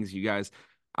things. You guys,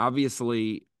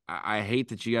 obviously, I hate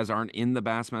that you guys aren't in the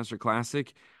Bassmaster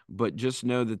Classic, but just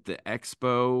know that the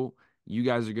expo, you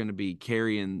guys are going to be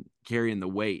carrying the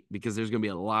weight, because there's going to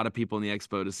be a lot of people in the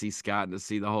expo to see Scott and to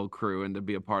see the whole crew and to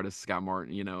be a part of Scott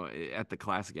Martin, at the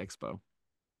Classic Expo.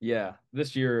 Yeah,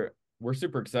 this year we're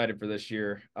super excited for this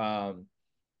year.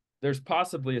 There's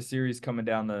possibly a series coming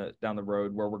down the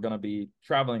road where we're going to be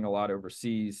traveling a lot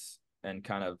overseas and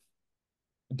kind of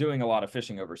doing a lot of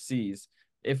fishing overseas,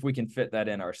 if we can fit that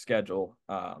in our schedule,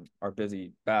 our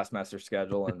busy Bassmaster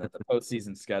schedule, and then the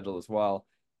postseason schedule as well.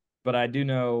 But I do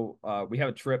know we have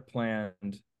a trip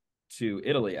planned to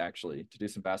Italy, actually, to do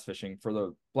some bass fishing for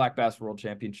the Black Bass World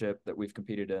Championship that we've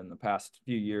competed in the past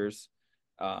few years.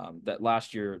 That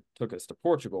last year took us to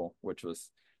Portugal, which was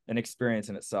an experience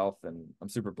in itself, and I'm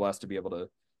super blessed to be able to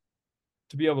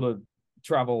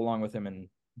travel along with him and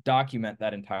document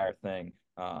that entire thing.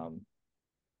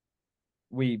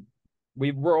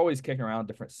 We're always kicking around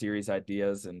different series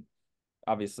ideas, and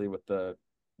obviously with the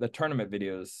tournament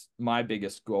videos, my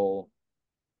biggest goal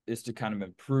is to kind of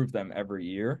improve them every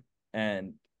year.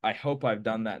 And I hope I've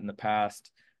done that in the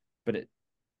past, but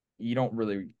you don't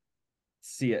really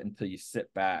see it until you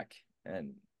sit back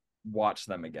and watch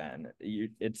them again.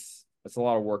 It's a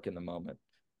lot of work in the moment,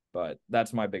 but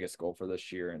that's my biggest goal for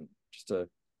this year, and just to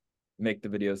make the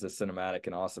videos as cinematic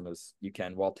and awesome as you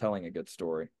can while telling a good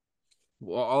story.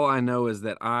 Well, all I know is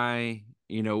that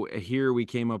here we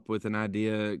came up with an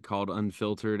idea called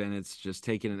Unfiltered, and it's just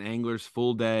taking an angler's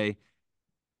full day,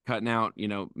 cutting out,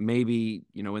 maybe,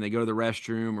 when they go to the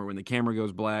restroom or when the camera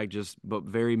goes black, but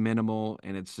very minimal.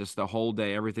 And it's just the whole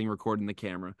day, everything recording the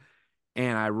camera.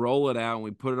 And I roll it out and we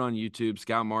put it on YouTube,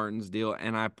 Scott Martin's deal.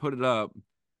 And I put it up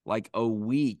like a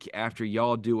week after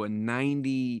y'all do a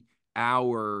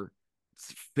 90-hour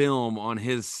film on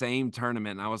his same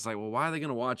tournament. And I was like, well, why are they going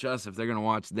to watch us if they're going to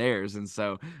watch theirs? And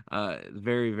so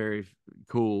very, very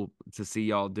cool to see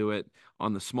y'all do it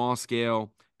on the small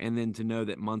scale. And then to know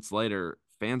that months later,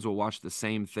 fans will watch the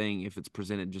same thing if it's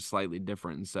presented just slightly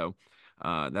different. And so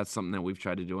that's something that we've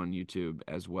tried to do on YouTube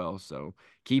as well. So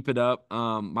keep it up.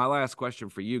 My last question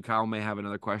for you, Kyle may have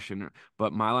another question,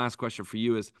 but my last question for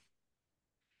you is,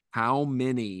 how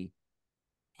many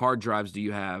hard drives do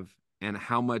you have, and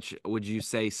how much would you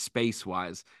say space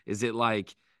wise? Is it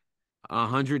like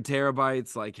 100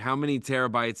 terabytes? Like, how many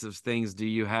terabytes of things do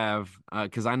you have?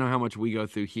 Because I know how much we go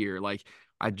through here. Like,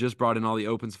 I just brought in all the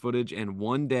opens footage, and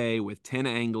one day with 10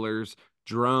 anglers,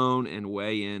 drone, and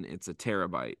weigh in, it's a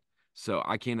terabyte. So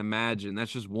I can't imagine.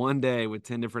 That's just one day with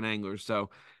 10 different anglers. So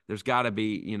there's got to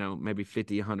be, maybe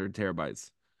 50, 100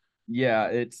 terabytes. Yeah,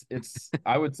 it's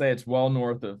I would say it's well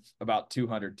north of about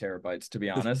 200 terabytes, to be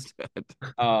honest.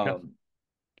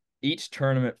 Each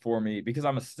tournament for me, because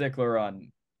I'm a stickler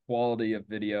on quality of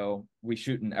video, we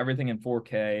shoot everything in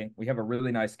 4K. We have a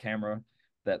really nice camera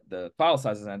that the file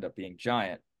sizes end up being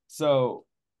giant. So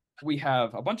we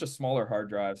have a bunch of smaller hard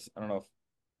drives. I don't know if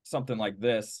something like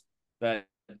this that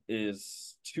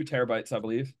is 2 terabytes, I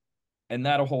believe. And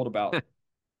that'll hold about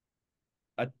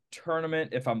a tournament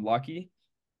if I'm lucky.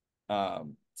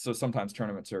 So sometimes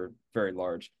tournaments are very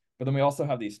large. But then we also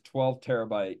have these 12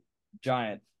 terabyte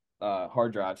giant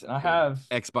hard drives. And I have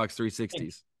Xbox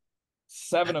 360s.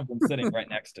 7 of them sitting right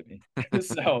next to me.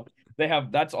 So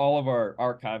that's all of our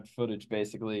archived footage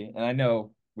basically. And I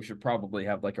know we should probably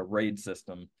have like a RAID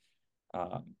system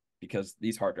because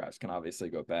these hard drives can obviously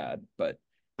go bad, but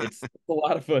it's a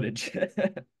lot of footage.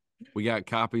 We got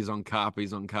copies on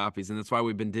copies on copies, and that's why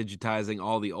we've been digitizing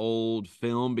all the old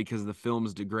film, because the film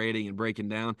is degrading and breaking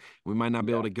down. We might not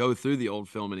be able to go through the old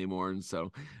film anymore, and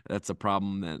so that's a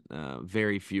problem that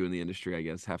very few in the industry, I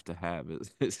guess, have to have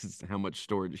is how much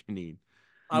storage you need.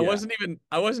 I wasn't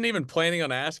even planning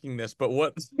on asking this, but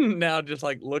what now, just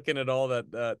like looking at all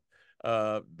that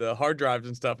the hard drives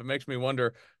and stuff, it makes me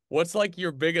wonder, what's like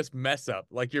your biggest mess up,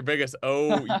 like your biggest you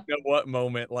know what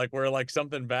moment, like where like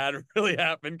something bad really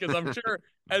happened? Because I'm sure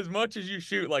as much as you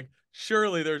shoot, like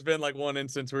surely there's been like one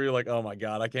instance where you're like, oh my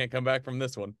God, I can't come back from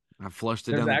this one. I flushed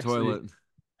it down the toilet.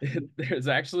 There's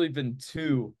actually been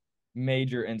 2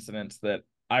 major incidents that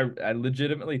I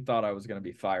legitimately thought I was going to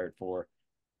be fired for.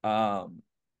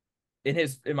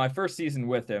 In my first season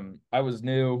with him, I was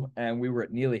new and we were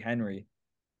at Neely Henry,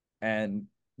 and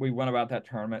we went about that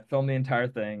tournament, filmed the entire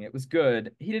thing. It was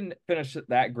good. He didn't finish it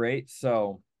that great,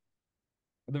 so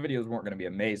the videos weren't going to be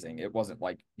amazing. It wasn't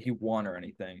like he won or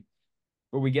anything.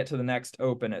 But we get to the next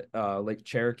open at Lake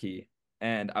Cherokee,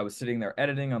 and I was sitting there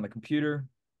editing on the computer,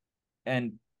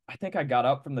 and I think I got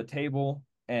up from the table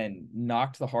and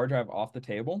knocked the hard drive off the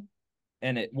table.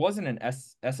 And it wasn't an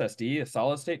SSD, a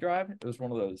solid state drive. It was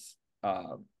one of those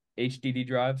HDD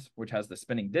drives, which has the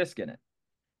spinning disc in it.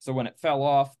 So when it fell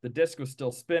off, the disc was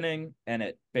still spinning and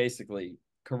it basically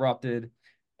corrupted.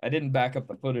 I didn't back up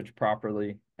the footage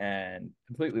properly and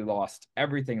completely lost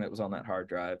everything that was on that hard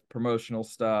drive, promotional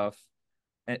stuff.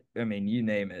 And, I mean, you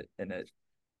name it. And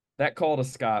that call to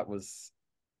Scott was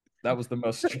the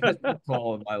most stressful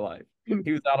call of my life.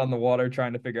 He was out on the water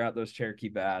trying to figure out those Cherokee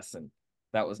bass, and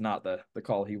that was not the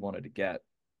call he wanted to get.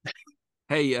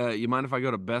 Hey, you mind if I go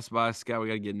to Best Buy, Scott? We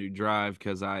got to get a new drive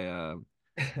because I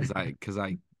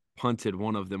punted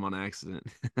one of them on accident.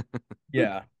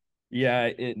 Yeah.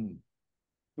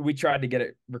 We tried to get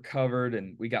it recovered,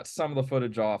 and we got some of the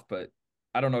footage off, but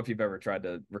I don't know if you've ever tried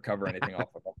to recover anything off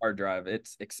of a hard drive.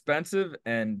 It's expensive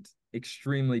and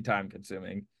extremely time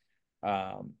consuming.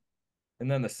 And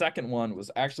then the second one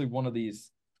was actually one of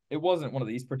these. It wasn't one of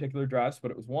these particular drives, but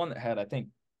it was one that had, I think,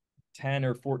 10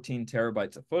 or 14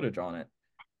 terabytes of footage on it.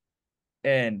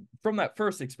 And from that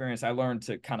first experience, I learned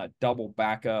to kind of double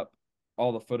back up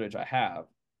all the footage I have.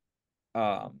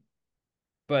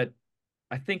 But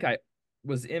I think I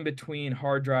was in between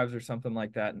hard drives or something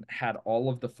like that and had all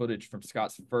of the footage from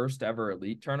Scott's first ever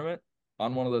elite tournament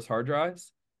on one of those hard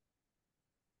drives.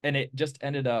 And it just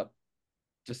ended up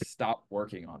stopped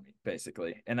working on me,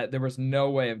 basically. And there was no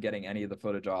way of getting any of the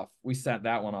footage off. We sent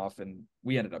that one off and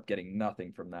we ended up getting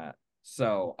nothing from that.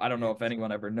 So I don't know if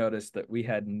anyone ever noticed that we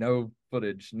had no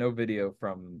footage, no video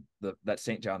from that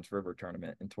St. John's River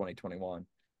tournament in 2021.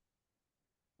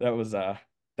 That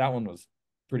one was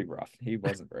pretty rough. He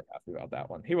wasn't very happy about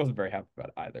that one. He wasn't very happy about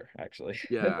it either, actually.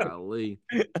 Yeah, Lee.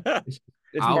 It's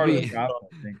part of the job,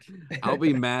 I think. I'll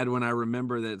be mad when I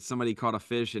remember that somebody caught a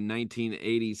fish in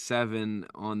 1987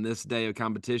 on this day of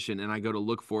competition, and I go to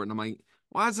look for it, and I'm like,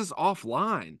 why is this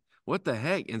offline? What the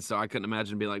heck? And so I couldn't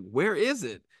imagine being like, where is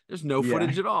it? There's no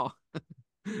footage at all.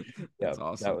 That's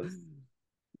awesome.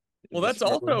 That's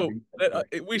also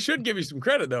we should give you some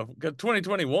credit though, because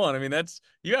 2021. I mean,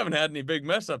 you haven't had any big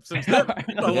mess ups since then.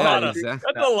 That's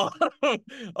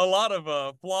a lot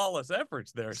of flawless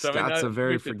efforts there. So Scott's a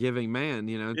very forgiving man.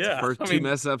 Two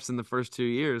mess ups in the first 2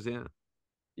 years.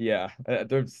 Yeah.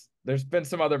 There's been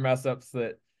some other mess ups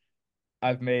that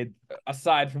I've made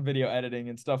aside from video editing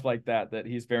and stuff like that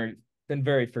he's very been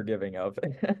very forgiving of.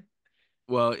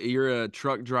 Well, you're a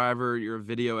truck driver, you're a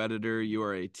video editor, you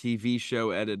are a TV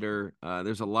show editor.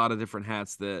 There's a lot of different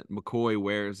hats that Macoy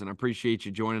wears, and I appreciate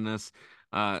you joining us.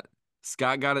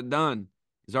 Scott got it done.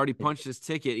 He's already punched his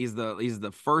ticket. He's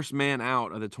the first man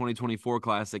out of the 2024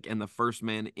 Classic and the first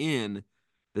man in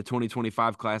the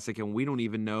 2025 Classic, and we don't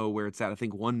even know where it's at. I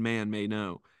think one man may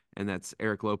know, and that's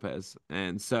Eric Lopez.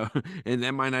 And so, and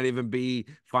that might not even be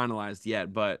finalized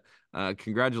yet, but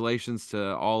congratulations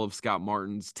to all of Scott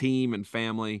Martin's team and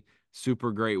family.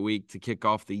 Super great week to kick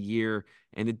off the year.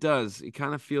 And it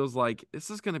kind of feels like this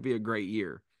is going to be a great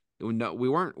year. We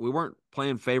weren't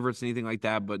playing favorites, anything like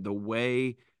that, but the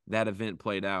way that event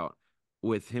played out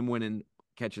with him winning,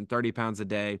 catching 30 pounds a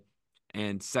day,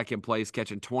 and second place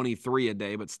catching 23 a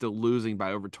day, but still losing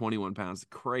by over 21 pounds.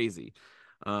 Crazy.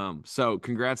 So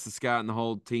congrats to Scott and the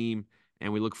whole team.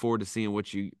 And we look forward to seeing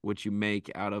what you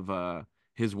make out of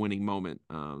his winning moment,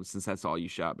 since that's all you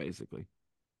shot basically.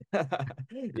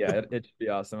 Yeah, it should be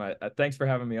awesome. I thanks for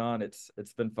having me on. It's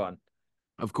been fun.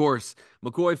 Of course,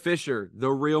 Macoy Fisher,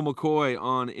 the real Macoy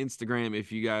on Instagram.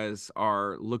 If you guys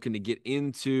are looking to get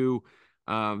into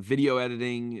video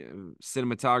editing,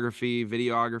 cinematography,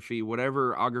 videography,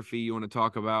 whatever ography you want to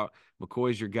talk about,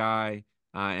 McCoy's your guy.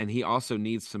 And he also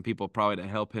needs some people probably to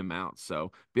help him out.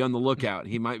 So be on the lookout.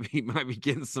 He might be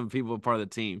getting some people part of the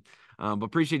team. But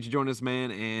appreciate you joining us,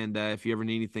 man. And if you ever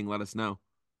need anything, let us know.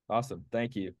 Awesome.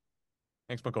 Thank you.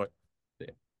 Thanks, McCoy.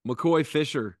 Macoy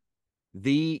Fisher,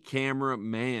 the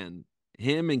cameraman.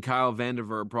 Him and Kyle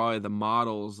Vandiver are probably the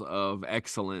models of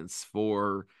excellence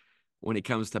for when it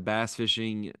comes to bass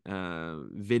fishing,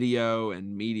 video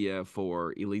and media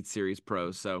for Elite Series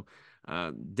Pro. So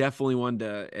definitely one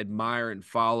to admire and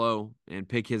follow and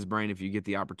pick his brain if you get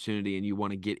the opportunity and you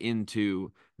want to get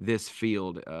into this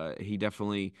field. He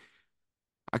definitely,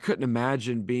 I couldn't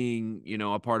imagine being,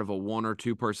 a part of a 1 or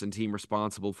 2 person team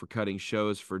responsible for cutting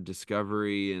shows for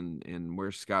Discovery and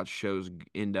where Scott's shows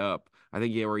end up. I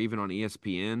think they were even on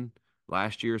ESPN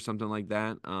last year or something like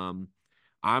that.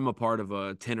 I'm a part of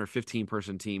a 10 or 15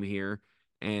 person team here.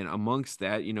 And amongst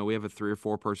that, we have a 3 or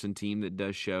 4 person team that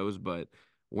does shows, but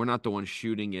we're not the ones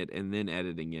shooting it and then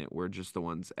editing it. We're just the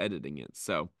ones editing it.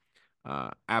 So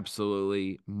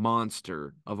absolutely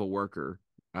monster of a worker,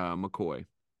 Macoy.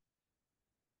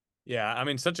 Yeah, I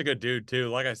mean, such a good dude too.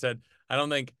 Like I said, I don't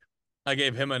think I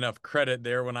gave him enough credit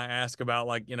there when I ask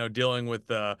about dealing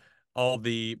with all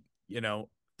the,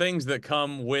 things that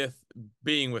come with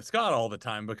being with Scott all the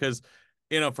time because,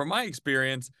 from my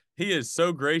experience, he is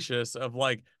so gracious of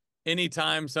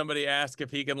anytime somebody asks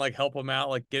if he can help him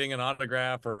out, getting an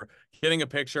autograph or getting a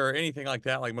picture or anything like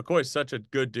that. McCoy's such a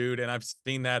good dude, and I've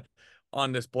seen that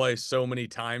on display so many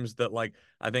times that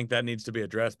I think that needs to be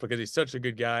addressed because he's such a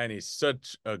good guy and he's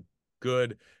such a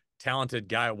good, talented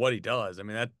guy at what he does. I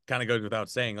mean, that kind of goes without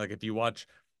saying. If you watch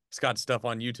Scott's stuff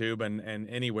on YouTube and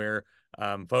anywhere,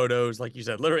 photos, like you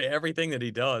said, literally everything that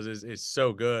he does is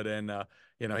so good. And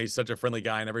he's such a friendly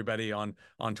guy, and everybody on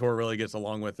tour really gets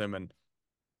along with him, and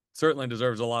certainly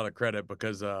deserves a lot of credit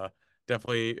because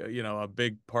definitely a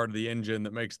big part of the engine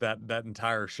that makes that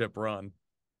entire ship run.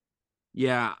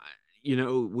 Yeah,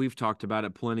 we've talked about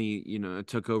it plenty. I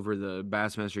took over the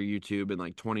Bassmaster YouTube in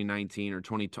 2019 or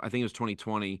 20, I think it was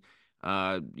 2020.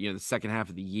 The second half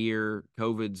of the year,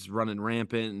 COVID's running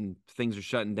rampant and things are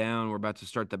shutting down. We're about to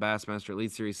start the Bassmaster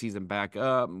Elite Series season back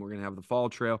up, and we're going to have the fall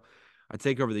trail. I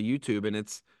take over the YouTube, and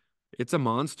it's a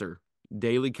monster.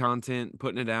 Daily content,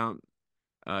 putting it out.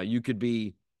 You could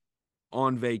be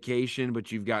on vacation,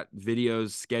 but you've got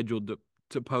videos scheduled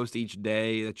to post each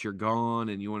day that you're gone,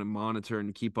 and you want to monitor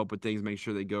and keep up with things, make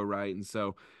sure they go right. And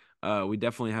so we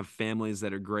definitely have families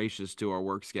that are gracious to our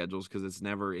work schedules because it's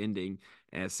never ending.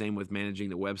 And same with managing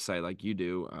the website like you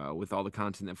do with all the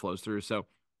content that flows through. So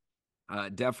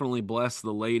definitely bless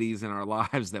the ladies in our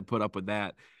lives that put up with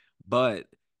that. But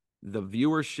the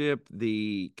viewership,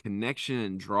 the connection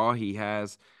and draw he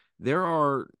has, there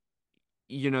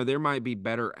might be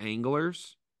better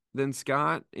anglers than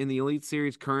Scott in the Elite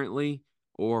Series currently,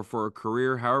 or for a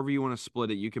career, however you want to split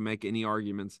it. You can make any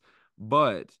arguments,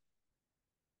 but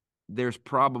there's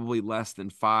probably less than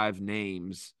 5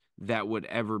 names that would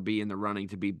ever be in the running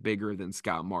to be bigger than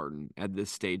Scott Martin at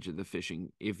this stage of the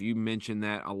fishing. If you mention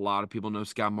that, a lot of people know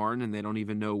Scott Martin and they don't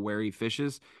even know where he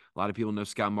fishes. A lot of people know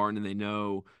Scott Martin and they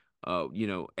know,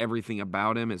 everything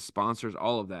about him, his sponsors,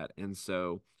 all of that. And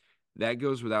so that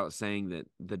goes without saying that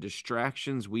the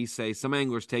distractions we say, some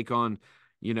anglers take on,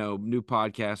 new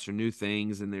podcasts or new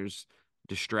things, and there's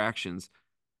distractions.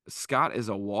 Scott is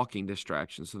a walking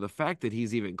distraction. So the fact that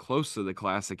he's even close to the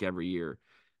Classic every year,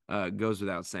 goes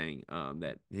without saying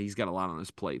that he's got a lot on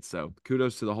his plate. So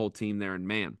kudos to the whole team there. And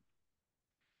man,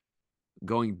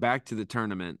 going back to the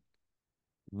tournament,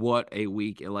 what a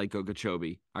week at Lake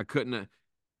Okeechobee. I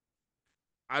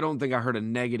don't think I heard a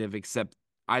negative except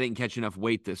I didn't catch enough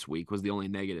weight this week was the only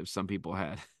negative some people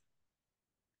had.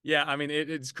 Yeah, I mean,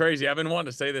 it's crazy. I've been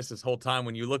wanting to say this whole time.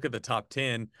 When you look at the top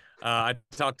 10, I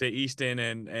talked to Easton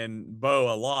and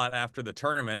Bo a lot after the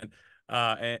tournament.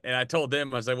 And I told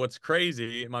them, I said, what's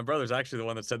crazy, my brother's actually the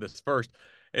one that said this first,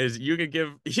 is you could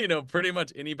give, pretty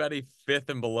much anybody fifth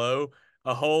and below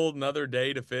a whole another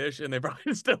day to fish, and they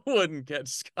probably still wouldn't catch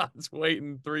Scott's weight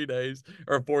in 3 days,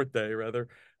 or fourth day rather.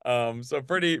 So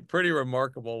pretty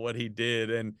remarkable what he did.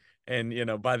 And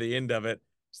by the end of it,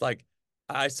 it's like,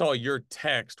 I saw your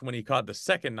text when he caught the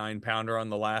second 9-pounder on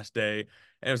the last day.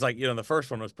 And it was like, the first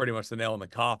one was pretty much the nail in the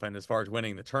coffin as far as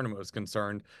winning the tournament was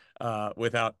concerned,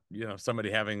 without,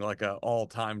 somebody having like a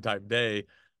all-time type day.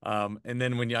 And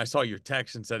then when I saw your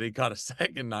text and said he caught a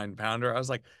second 9-pounder, I was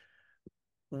like,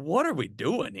 what are we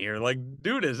doing here? Like,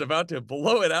 dude is about to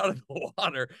blow it out of the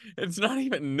water. It's not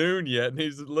even noon yet, and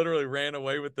he's literally ran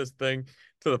away with this thing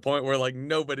to the point where like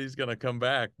nobody's gonna come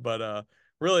back. But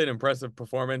really an impressive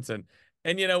performance. And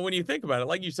when you think about it,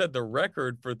 like you said, the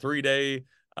record for 3-day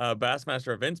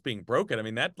Bassmaster events being broken. I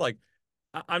mean, that like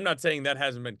I'm not saying that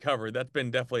hasn't been covered. That's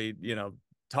been definitely,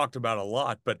 talked about a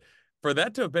lot. But for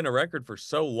that to have been a record for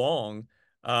so long,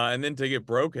 and then to get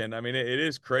broken, I mean, it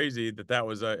is crazy that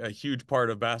was a huge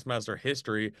part of Bassmaster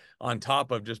history, on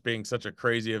top of just being such a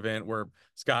crazy event where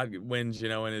Scott wins,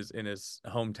 in his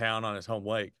hometown on his home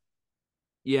lake.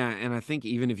 Yeah, and I think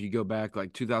even if you go back,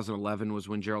 like 2011 was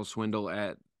when Gerald Swindle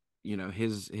at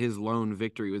his lone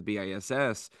victory with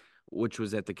BISS, which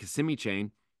was at the Kissimmee chain.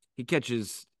 He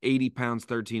catches 80 pounds,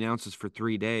 13 ounces for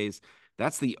 3 days.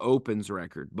 That's the Opens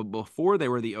record. But before they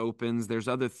were the Opens, there's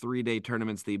other 3-day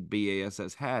tournaments the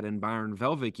BASS had, and Byron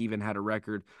Velvick even had a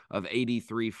record of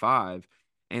 83.5.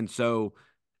 And so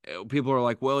people are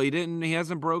like, well, he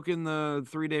hasn't broken the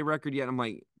 3-day record yet. I'm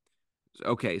like,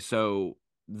 okay, so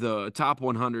the top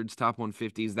 100s, top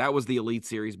 150s, that was the Elite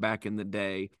Series back in the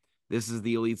day. This is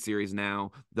the Elite Series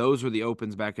now. Those were the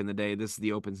Opens back in the day. This is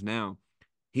the Opens now.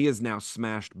 He has now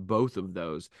smashed both of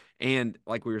those. And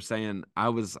like we were saying, I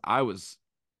went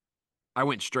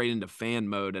straight into fan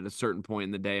mode at a certain point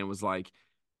in the day and was like,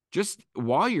 just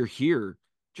while you're here,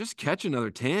 just catch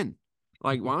another 10.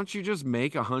 Like, why don't you just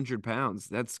make 100 pounds?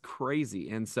 That's crazy.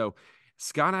 And so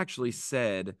Scott actually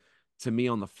said to me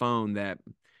on the phone that,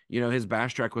 his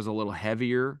bass track was a little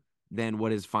heavier than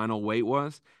what his final weight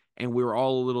was. And we were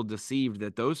all a little deceived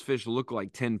that those fish look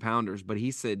like 10-pounders. But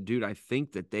he said, dude, I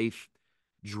think that they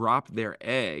dropped their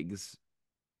eggs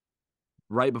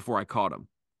right before I caught them.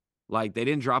 Like, they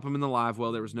didn't drop them in the live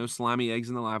well. There was no slimy eggs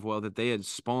in the live well, that they had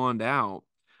spawned out.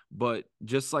 But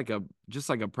just like a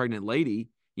pregnant lady,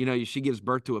 she gives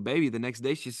birth to a baby. The next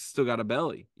day, she's still got a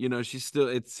belly.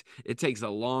 It takes a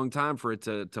long time for it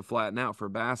to flatten out. For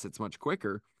bass, it's much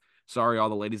quicker. Sorry, all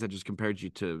the ladies, I just compared you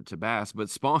to bass, but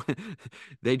spawn,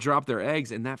 they dropped their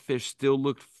eggs and that fish still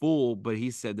looked full, but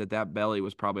he said that belly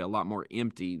was probably a lot more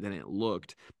empty than it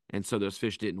looked. And so those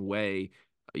fish didn't weigh,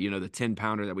 the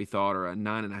 10-pounder that we thought, or a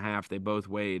 9.5, they both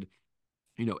weighed,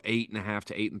 8.5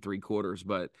 to 8.75,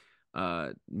 but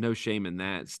no shame in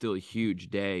that. Still a huge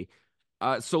day.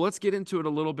 So let's get into it a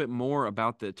little bit more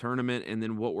about the tournament and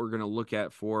then what we're going to look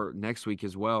at for next week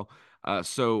as well.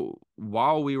 So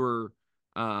while we were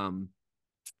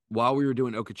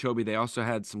doing Okeechobee, they also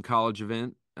had some college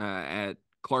event at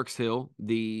Clarks Hill,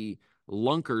 the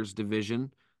Lunkers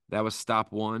division. That was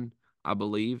stop 1, I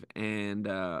believe. And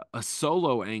a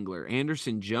solo angler,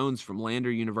 Anderson Jones from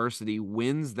Lander University,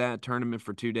 wins that tournament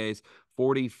for 2 days,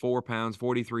 44 pounds,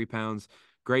 43 pounds.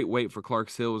 Great weight for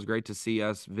Clarks Hill. It was great to see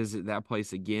us visit that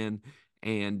place again.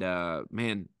 And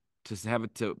man, to have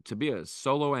it to be a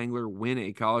solo angler, win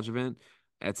a college event,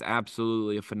 that's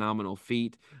absolutely a phenomenal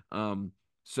feat.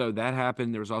 So that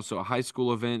happened. There was also a high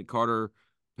school event, Carter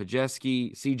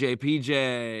Pajeski,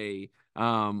 CJPJ,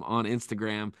 on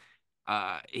Instagram.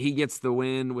 He gets the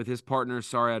win with his partner.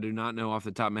 Sorry, I do not know off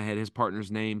the top of my head his partner's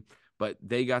name, but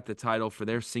they got the title for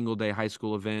their single-day high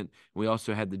school event. We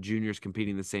also had the juniors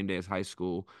competing the same day as high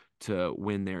school to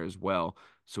win there as well.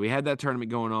 So we had that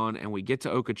tournament going on, and we get to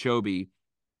Okeechobee.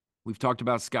 We've talked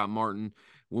about Scott Martin.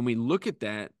 When we look at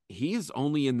that, he is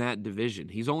only in that division.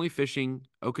 He's only fishing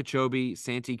Okeechobee,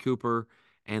 Santee Cooper,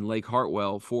 and Lake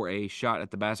Hartwell for a shot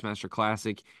at the Bassmaster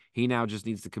Classic. He now just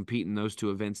needs to compete in those 2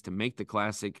 events to make the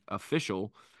Classic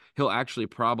official. He'll actually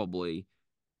probably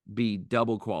be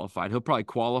double qualified. He'll probably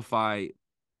qualify,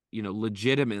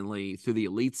 legitimately through the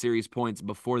Elite Series points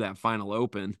before that final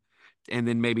Open and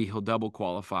then maybe he'll double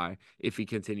qualify if he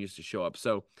continues to show up.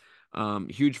 So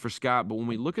huge for Scott. But when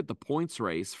we look at the points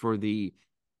race for the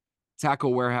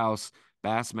Tackle Warehouse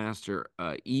Bassmaster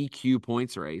EQ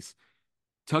points race,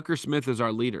 Tucker Smith is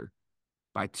our leader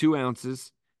by 2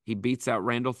 ounces. He beats out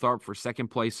Randall Tharp for second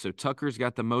place. So Tucker's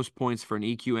got the most points for an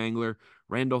EQ angler.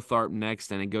 Randall Tharp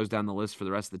next, and it goes down the list for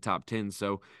the rest of the top 10.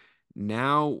 So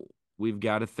now we've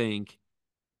got to think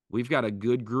we've got a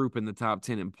good group in the top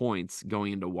 10 in points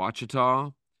going into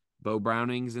Ouachita. Bo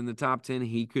Browning's in the top 10.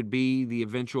 He could be the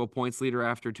eventual points leader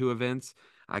after 2 events.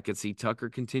 I could see Tucker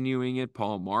continuing it.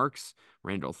 Paul Marks,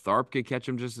 Randall Tharp could catch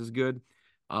him just as good.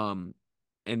 And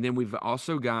then we've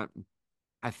also got,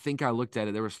 I think I looked at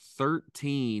it, there was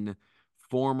 13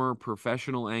 former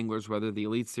professional anglers, whether the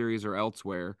Elite Series or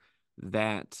elsewhere,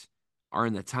 that are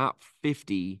in the top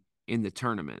 50 in the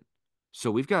tournament.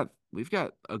 So we've got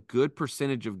a good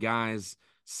percentage of guys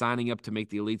signing up to make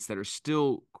the elites that are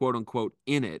still quote unquote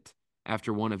in it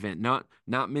after one event. Not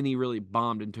many really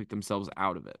bombed and took themselves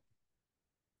out of it.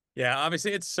 Yeah,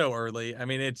 obviously it's so early. I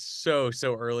mean, it's so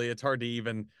early. It's hard to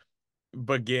even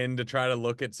begin to try to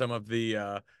look at some of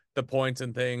the points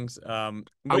and things. But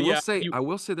I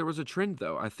will say there was a trend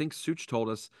though. I think Such told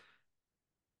us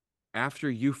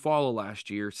after Eufaula last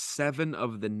year, 7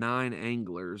 of the 9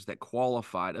 anglers that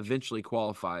eventually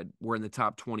qualified, were in the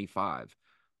top 25.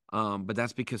 But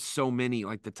that's because so many,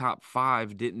 like the top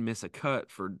 5, didn't miss a cut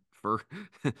for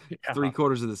yeah,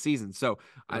 3/4 of the season. So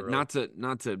really. not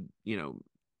to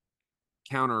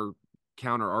counter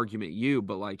argument you,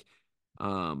 but like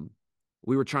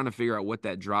we were trying to figure out what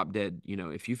that drop dead.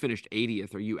 If you finished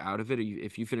 80th, are you out of it?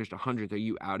 If you finished 100th, are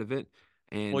you out of it?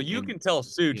 Well, you can tell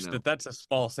Such know, that that's a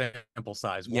small sample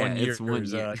size. Yeah, 1 year it's 1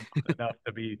 is year. not enough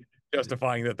to be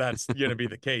justifying that that's going to be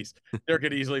the case. There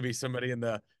could easily be somebody in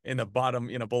the bottom,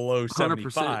 below 100%,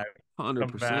 75 come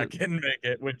back 100%. and make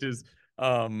it, which is,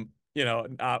 I'm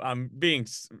being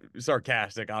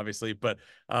sarcastic, obviously, but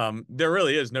there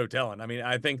really is no telling. I mean,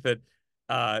 I think that,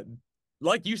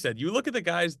 like you said, you look at the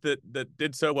guys that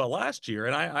did so well last year,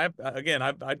 and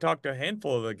I talked to a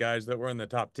handful of the guys that were in the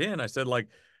top 10. I said, like,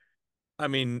 I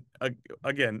mean,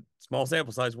 again, small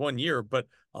sample size, 1 year, but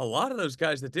a lot of those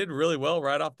guys that did really well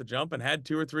right off the jump and had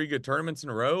 2 or 3 good tournaments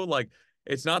in a row, like,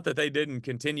 it's not that they didn't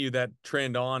continue that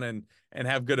trend on and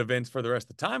have good events for the rest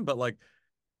of the time, but like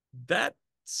that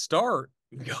start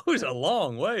goes a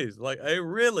long ways, like a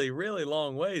really, really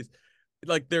long ways.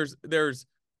 Like there's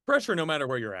pressure no matter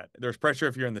where you're at. There's pressure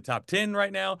if you're in the top 10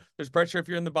 right now. There's pressure if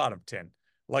you're in the bottom 10.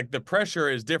 Like the pressure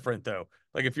is different though.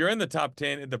 Like if you're in the top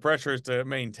 10, the pressure is to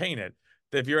maintain it.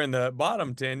 If you're in the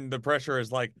bottom 10, the pressure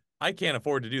is like, I can't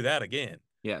afford to do that again.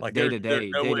 Yeah, Like day there's to day,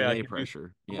 no way I can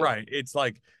pressure. Yeah. right. It's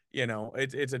like,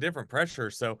 it's a different pressure.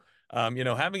 So,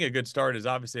 having a good start is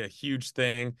obviously a huge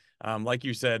thing. Like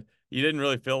you said, you didn't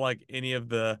really feel like any of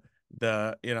the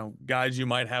guys you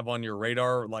might have on your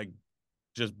radar like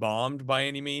just bombed by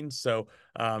any means. So,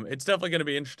 it's definitely going to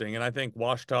be interesting. And I think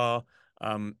Ouachita,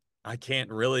 I can't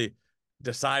really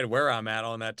decide where I'm at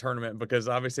on that tournament because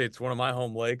obviously it's one of my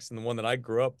home lakes and the one that I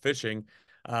grew up fishing.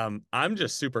 I'm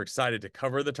just super excited to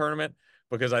cover the tournament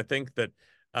because I think that,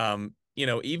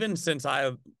 even since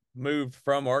I moved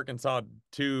from Arkansas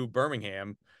to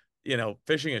Birmingham,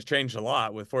 fishing has changed a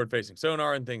lot with forward facing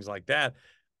sonar and things like that.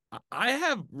 I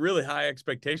have really high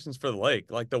expectations for the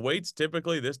lake. Like the weights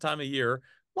typically this time of year,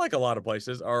 like a lot of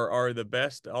places, are the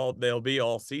best they'll be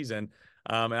all season.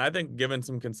 And I think given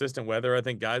some consistent weather, I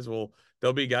think there'll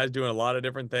be guys doing a lot of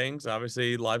different things.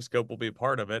 Obviously, live scope will be a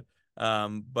part of it.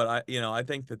 But I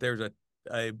think that there's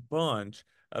a bunch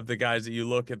of the guys that you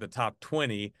look at the top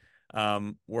 20,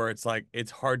 where it's like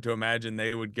it's hard to imagine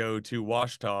they would go to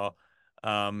Ouachita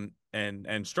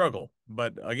and struggle.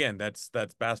 But again, that's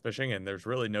bass fishing, and there's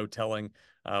really no telling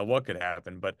what could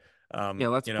happen. But Yeah,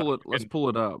 let's pull it. Let's pull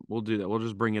it up. We'll do that. We'll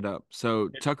just bring it up. So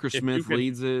Tucker if you Smith can,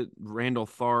 leads it. Randall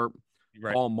Tharp,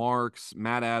 right. Paul Marks,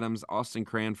 Matt Adams, Austin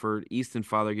Cranford, Easton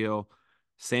Fothergill,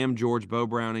 Sam George, Bo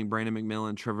Browning, Brandon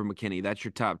McMillan, Trevor McKinney. That's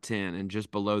your top 10. And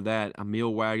just below that,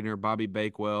 Emil Wagner, Bobby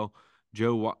Bakewell,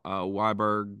 Joe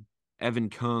Weiberg, Evan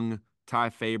Kung, Ty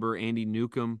Faber, Andy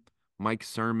Newcomb, Mike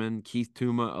Sermon, Keith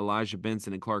Tuma, Elijah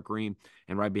Benson, and Clark Green.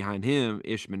 And right behind him,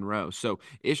 Ish Monroe. So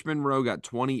Ish Monroe got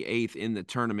 28th in the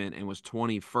tournament and was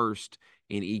 21st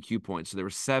in EQ points. So there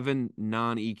were 7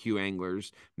 non-EQ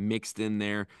anglers mixed in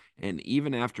there. And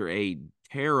even after a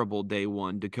terrible day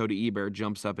one, Dakota Ebert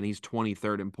jumps up and he's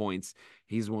 23rd in points.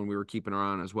 He's one we were keeping our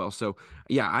eye on as well. So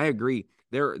yeah, I agree.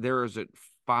 There is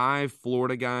 5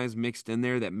 Florida guys mixed in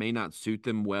there that may not suit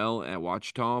them well at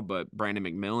Ouachita, but Brandon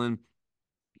McMillan,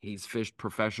 He's fished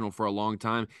professional for a long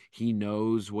time. He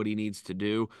knows what he needs to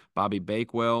do. Bobby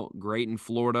Bakewell, great in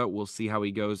Florida. We'll see how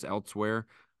he goes elsewhere.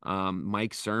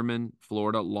 Mike Sermon,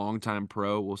 Florida, longtime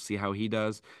pro. We'll see how he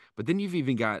does. But then you've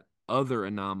even got other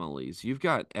anomalies. You've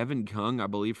got Evan Kung, I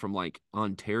believe, from like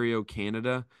Ontario,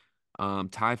 Canada.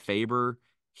 Ty Faber,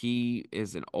 he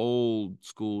is an old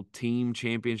school team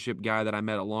championship guy that I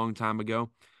met a long time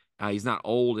ago. He's not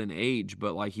old in age,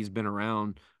 but like he's been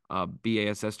around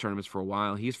BASS tournaments for a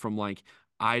while. He's from like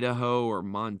Idaho or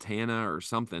Montana or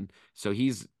something. So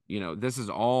he's, this is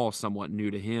all somewhat new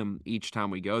to him each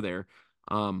time we go there.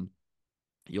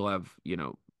 You'll have,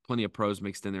 plenty of pros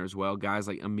mixed in there as well. Guys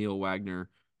like Emil Wagner,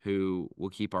 who we'll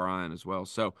keep our eye on as well.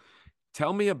 So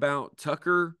tell me about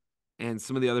Tucker and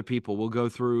some of the other people. We'll go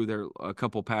through a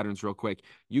couple patterns real quick.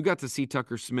 You got to see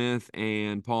Tucker Smith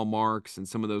and Paul Marks and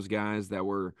some of those guys that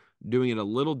were doing it a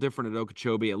little different at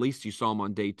Okeechobee. At least you saw them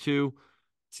on day 2.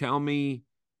 Tell me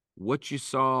what you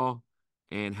saw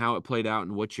and how it played out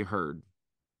and what you heard.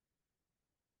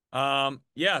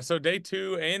 Yeah, so day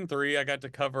 2 and 3, I got to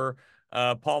cover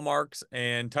Paul Marks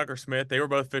and Tucker Smith. They were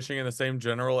both fishing in the same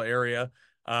general area.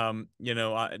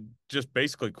 I just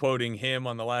basically quoting him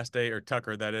on the last day, or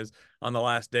Tucker, that is, on the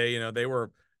last day. They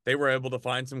were able to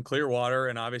find some clear water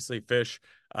and obviously fish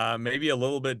maybe a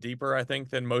little bit deeper, I think,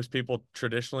 than most people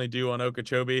traditionally do on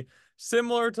Okeechobee.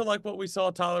 Similar to like what we saw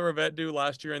Tyler Rivette do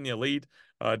last year in the Elite.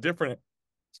 Different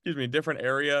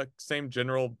area, same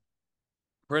general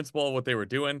principle of what they were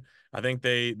doing. I think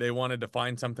they wanted to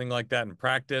find something like that in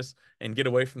practice and get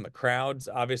away from the crowds.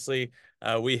 Obviously,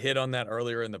 we hit on that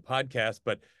earlier in the podcast,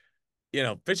 but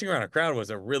fishing around a crowd was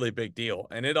a really big deal,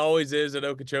 and it always is at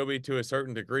Okeechobee to a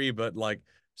certain degree. But like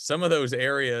some of those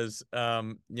areas,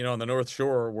 on the North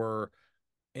Shore were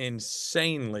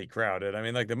insanely crowded. I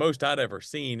mean, like the most I'd ever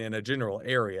seen in a general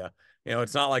area.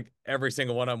 It's not like every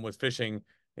single one of them was fishing,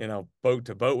 boat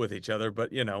to boat with each other,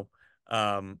 but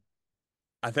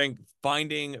I think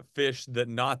finding fish that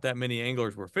not that many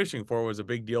anglers were fishing for was a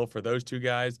big deal for those two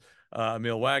guys.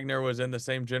 Emil Wagner was in the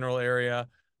same general area.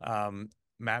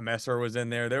 Matt Messer was in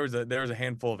there. There was a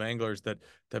handful of anglers that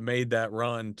made that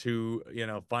run to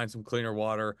find some cleaner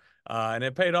water, and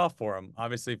it paid off for them.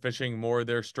 Obviously, fishing more of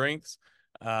their strengths.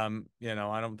 I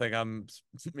don't think I'm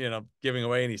giving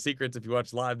away any secrets. If you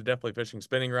watch live, they're definitely fishing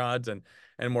spinning rods and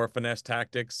more finesse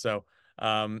tactics. So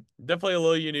definitely a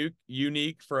little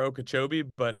unique for Okeechobee,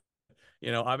 but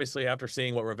obviously after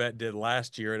seeing what Rivette did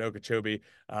last year at Okeechobee,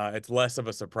 it's less of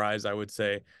a surprise, I would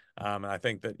say. And I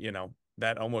think that,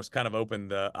 that almost kind of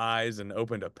opened the eyes and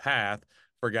opened a path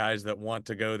for guys that want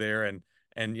to go there and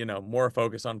more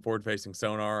focus on forward facing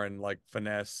sonar and like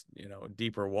finesse,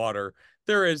 deeper water.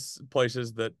 There is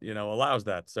places that, allows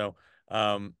that. So,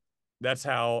 that's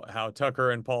how Tucker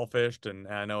and Paul fished, and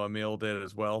I know Emil did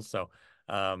as well. So,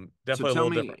 definitely a little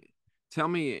different. Tell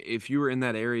me, if you were in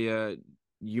that area,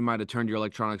 you might have turned your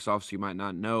electronics off, so you might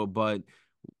not know, but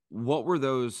what were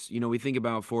those, we think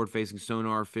about forward-facing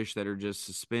sonar fish that are just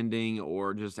suspending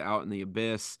or just out in the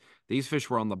abyss. These fish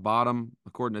were on the bottom,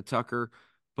 according to Tucker,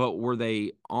 but were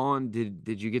they on,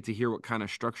 did you get to hear what kind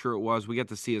of structure it was? We got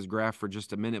to see his graph for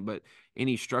just a minute, but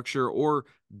any structure or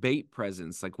bait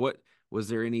presence, like what, was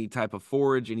there any type of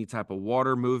forage, any type of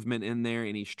water movement in there,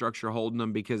 any structure holding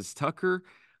them? Because Tucker,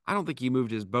 I don't think he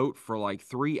moved his boat for like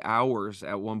 3 hours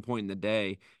at one point in the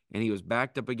day, and he was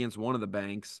backed up against one of the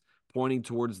banks, pointing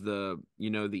towards the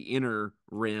inner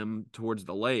rim towards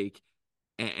the lake,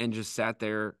 and just sat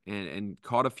there and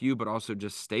caught a few, but also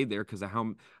just stayed there because I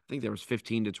think there was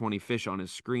 15 to 20 fish on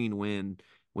his screen when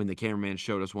the cameraman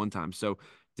showed us one time. So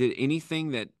did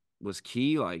anything that was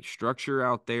key, like structure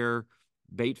out there,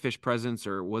 bait fish presence,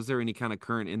 or was there any kind of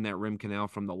current in that rim canal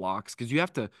from the locks? Because you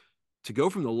have to go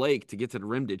from the lake to get to the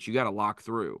rim ditch, you got to lock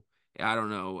through. I don't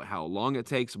know how long it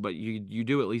takes, but you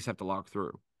do at least have to lock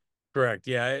through. Correct.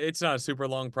 Yeah, it's not a super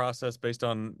long process based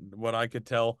on what I could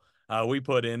tell. We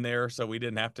put in there, so we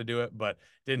didn't have to do it, but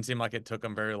it didn't seem like it took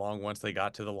them very long once they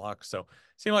got to the lock. So it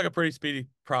seemed like a pretty speedy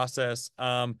process.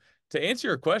 To answer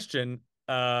your question,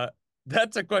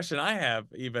 that's a question I have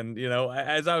even,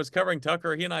 as I was covering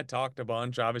Tucker, he and I talked a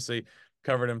bunch, obviously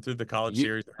covered him through the college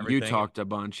series and everything. You talked a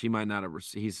bunch. He might not have,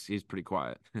 he's pretty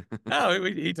quiet. No,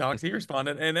 he talked, he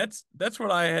responded. And that's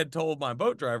what I had told my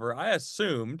boat driver. I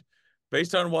assumed,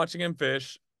 based on watching him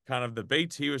fish, kind of the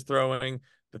baits he was throwing,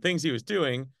 the things he was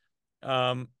doing,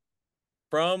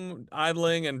 from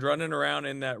idling and running around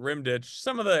in that rim ditch,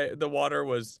 some of the water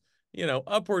was,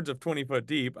 upwards of 20 foot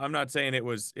deep. I'm not saying it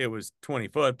was 20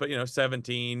 foot, but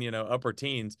 17, upper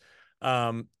teens.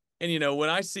 And when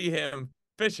I see him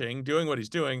fishing, doing what he's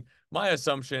doing, my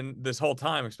assumption this whole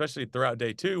time, especially throughout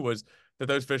day 2, was that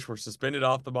those fish were suspended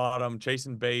off the bottom,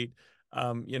 chasing bait,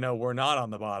 were not on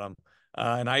the bottom.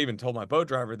 And I even told my boat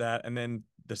driver that. And then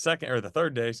the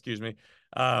third day, excuse me,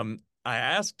 I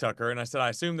asked Tucker and I said, I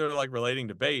assume they're like relating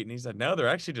to bait. And he said, no, they're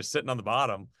actually just sitting on the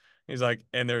bottom. He's like,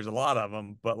 and there's a lot of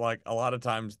them, but like a lot of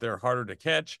times they're harder to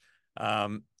catch.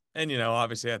 And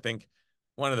obviously I think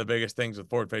one of the biggest things with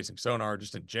forward facing sonar,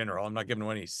 just in general, I'm not giving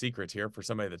away any secrets here for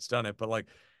somebody that's done it, but like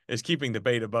is keeping the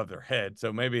bait above their head.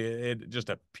 So maybe it just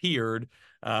appeared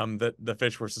that the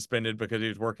fish were suspended because he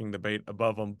was working the bait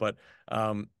above them. But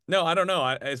no, I don't know.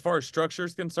 As far as structure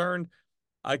is concerned,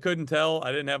 I couldn't tell.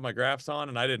 I didn't have my graphs on,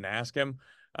 and I didn't ask him.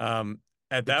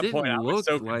 At that point, I was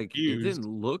so It confused. didn't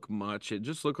look much. It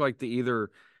just looked like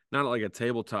not like a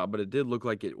tabletop, but it did look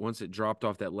like once it dropped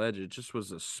off that ledge, it just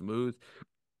was a smooth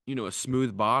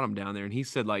bottom down there. And he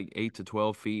said like 8 to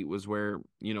 12 feet was where,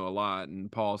 a lot. And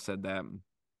Paul said that.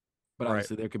 But Right.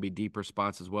 obviously there could be deeper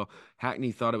spots as well.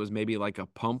 Hackney thought it was maybe like a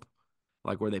pump,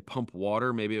 like where they pump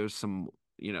water. Maybe it was some,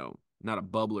 not a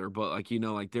bubbler, but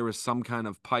like there was some kind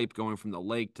of pipe going from the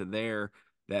lake to there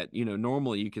that,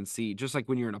 normally you can see, just like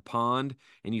when you're in a pond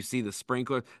and you see the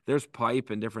sprinkler, there's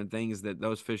pipe and different things that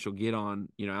those fish will get on,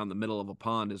 out in the middle of a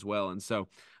pond as well. And so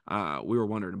we were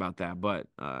wondering about that, but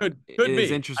it Could is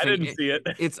be. I interesting. didn't see it.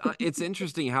 It's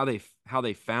interesting how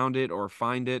they found it or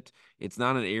find it. It's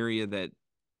not an area that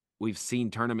we've seen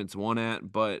tournaments won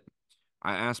at, but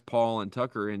I asked Paul and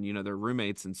Tucker and their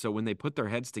roommates, and so when they put their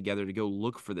heads together to go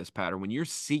look for this pattern, when you're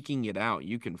seeking it out,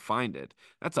 you can find it.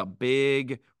 That's a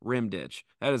big rim ditch.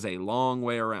 That is a long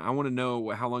way around. I want to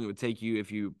know how long it would take you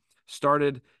if you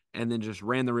started and then just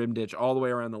ran the rim ditch all the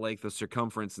way around the lake, the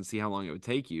circumference, and see how long it would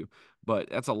take you. But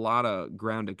that's a lot of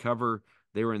ground to cover.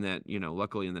 They were in that,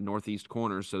 luckily in the northeast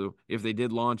corner. So if they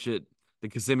did launch it, the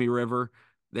Kissimmee River,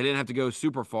 they didn't have to go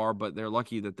super far, but they're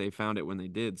lucky that they found it when they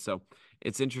did. So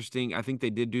it's interesting. I think they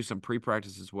did do some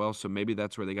pre-practice as well, so maybe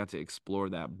that's where they got to explore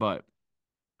that. But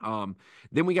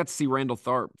then we got to see Randall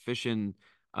Tharp fishing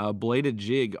bladed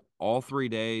jig all 3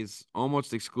 days,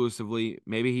 almost exclusively.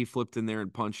 Maybe he flipped in there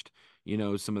and punched,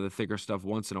 some of the thicker stuff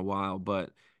once in a while,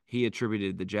 but he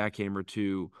attributed the jackhammer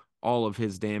to all of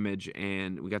his damage.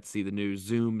 And we got to see the new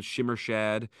Zoom Shimmer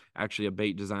Shad, actually a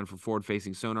bait designed for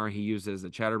forward-facing sonar. He used it as a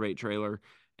chatterbait trailer.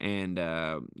 And,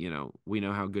 we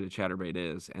know how good a chatterbait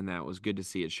is. And that was good to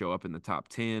see it show up in the top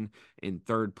 10 in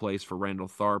third place for Randall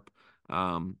Tharp.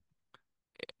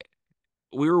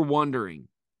 We were wondering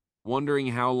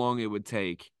how long it would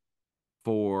take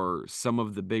for some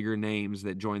of the bigger names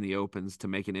that joined the Opens to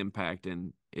make an impact.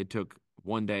 And it took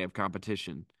 1 day of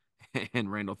competition.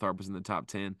 And Randall Tharp was in the top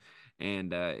 10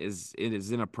 and is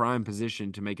in a prime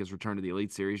position to make his return to the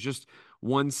Elite Series. Just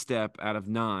one step out of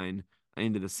 9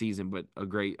 into the season, but a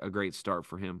great start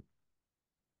for him.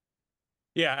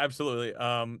 Yeah, absolutely.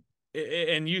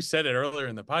 And you said it earlier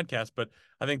in the podcast, but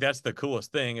I think that's the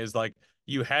coolest thing is like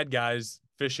you had guys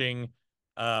fishing,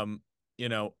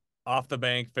 off the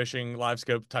bank, fishing live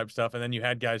scope type stuff, and then you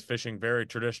had guys fishing very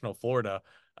traditional Florida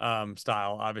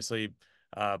style, obviously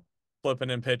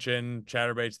flipping and pitching,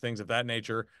 chatterbaits, things of that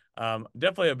nature.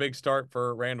 Definitely a big start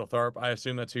for Randall Tharp. I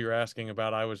assume that's who you're asking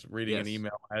about. I was reading an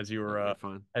email as you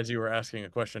were asking a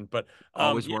question, but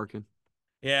always working.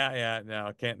 Yeah. No,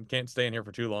 I can't stay in here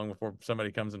for too long before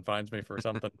somebody comes and finds me for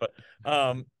something.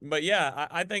 But yeah,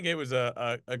 I think it was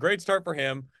a great start for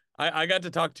him. I got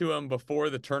to talk to him before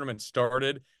the tournament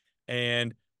started,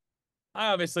 and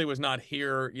I obviously was not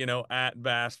here, at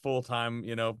Bass full time,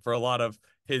 for a lot of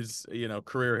his,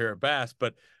 career here at Bass,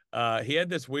 but he had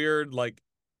this weird, like,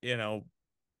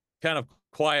 kind of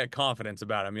quiet confidence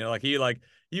about him.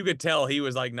 You could tell he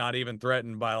was like not even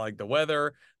threatened by like the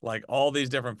weather, like all these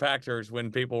different factors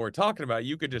when people were talking about it,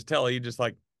 you could just tell he just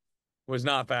like was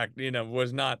not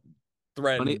was not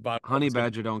threatened by honey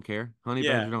badger don't care. Honey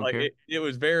yeah, badger don't like care. it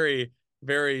was very,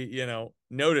 very,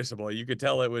 noticeable. You could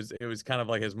tell it was kind of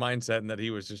like his mindset and that he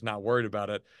was just not worried about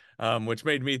it, which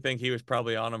made me think he was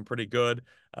probably on him pretty good.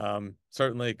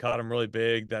 Certainly caught him really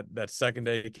big that second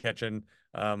day catching.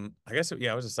 I guess it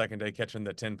was the second day catching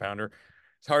the 10-pounder.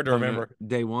 It's hard to No, remember.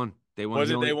 day one.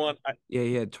 Was it day one? Yeah,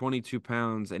 he had 22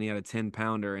 pounds and he had a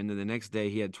 10-pounder, and then the next day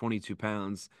he had 22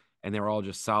 pounds, and they were all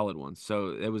just solid ones.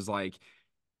 So it was like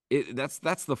that's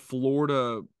the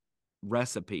Florida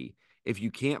recipe. If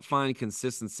you can't find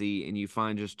consistency and you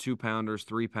find just 2-pounders,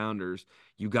 3-pounders,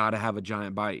 you got to have a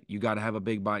giant bite. You got to have a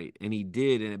big bite. And he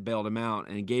did, and it bailed him out,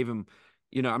 and it gave him,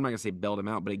 I'm not going to say bailed him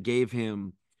out, but it gave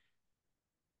him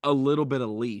a little bit of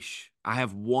leash. I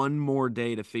have one more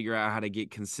day to figure out how to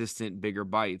get consistent bigger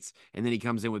bites. And then he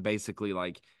comes in with basically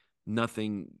like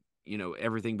nothing,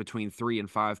 everything between 3 and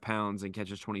 5 pounds, and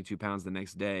catches 22 pounds the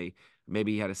next day.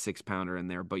 Maybe he had a 6-pounder in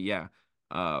there, but yeah,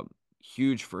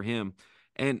 huge for him.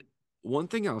 And one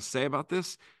thing I'll say about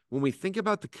this, when we think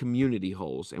about the community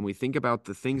holes and we think about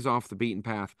the things off the beaten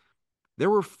path, there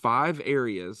were 5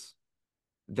 areas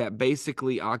that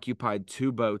basically occupied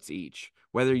 2 boats each.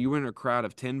 Whether you were in a crowd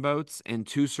of 10 boats and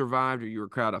 2 survived, or you were a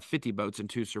crowd of 50 boats and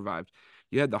 2 survived.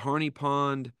 You had the Harney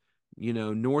Pond,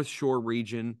 North Shore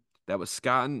region that was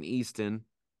Scott and Easton.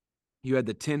 You had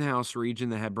the Tin House region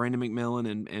that had Brandon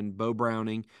McMillan and Bo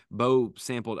Browning. Bo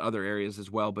sampled other areas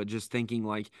as well, but just thinking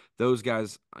like those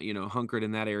guys, hunkered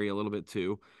in that area a little bit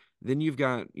too. Then you've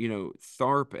got,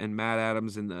 Tharp and Matt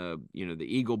Adams in the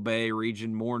Eagle Bay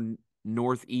region, more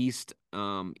northeast,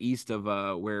 east of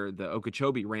where the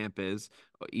Okeechobee ramp is,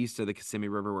 east of the Kissimmee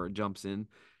River where it jumps in.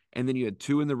 And then you had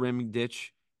 2 in the rim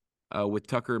ditch with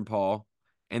Tucker and Paul.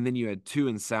 And then you had 2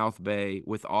 in South Bay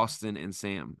with Austin and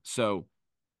Sam. So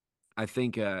I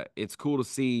think it's cool to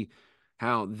see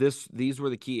how these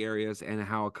were the key areas and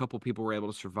how a couple people were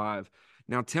able to survive.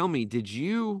 Now tell me, did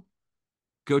you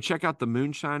go check out the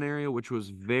Moonshine area, which was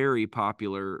very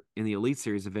popular in the Elite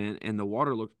Series event, and the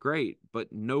water looked great,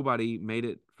 but nobody made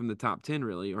it from the top 10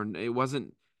 really, or there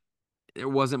wasn't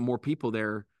more people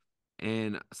there.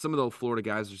 And some of the Florida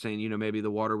guys are saying, maybe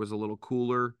the water was a little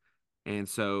cooler. And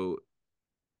so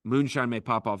Moonshine may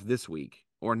pop off this week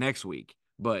or next week,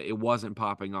 but it wasn't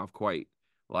popping off quite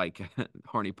like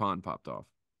Harney Pond popped off.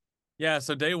 Yeah,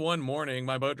 so day one morning,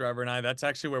 my boat driver and I, that's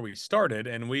actually where we started,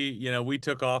 and we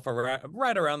took off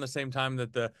right around the same time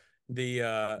that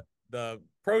the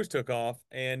pros took off,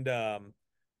 and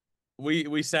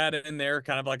we sat in there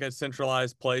kind of like a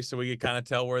centralized place so we could kind of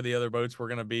tell where the other boats were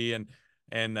going to be and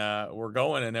we're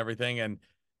going and everything. And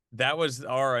that was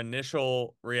our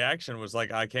initial reaction, was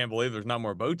like, I can't believe there's not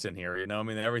more boats in here. I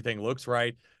mean, everything looks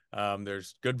right.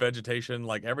 There's good vegetation,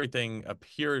 like everything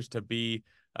appears to be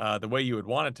the way you would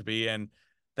want it to be. And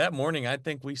that morning, I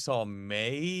think we saw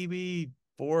maybe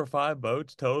 4 or 5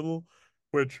 boats total,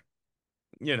 which,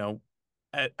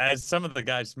 as some of the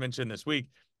guys mentioned this week,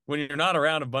 when you're not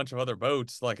around a bunch of other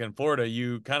boats, like in Florida,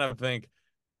 you kind of think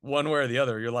one way or the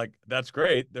other. You're like, that's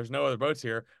great, there's no other boats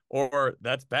here, or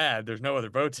that's bad, there's no other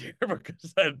boats here,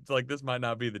 because that's like, this might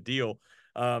not be the deal.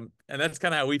 And that's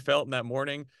kind of how we felt in that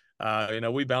morning.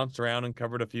 We bounced around and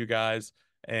covered a few guys,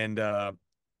 and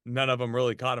none of them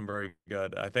really caught them very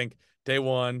good. I think day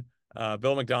one,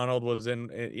 Bill McDonald was in,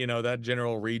 that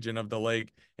general region of the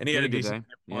lake, and he had a decent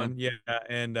one. Yeah.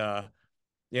 And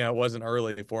it wasn't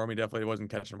early for him. He definitely wasn't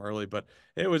catching them early, but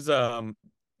it was a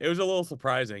little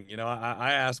surprising.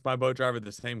 I asked my boat driver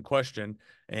the same question,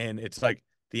 and it's like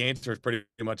the answer is pretty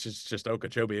much it's just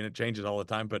Okeechobee, and it changes all the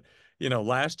time. But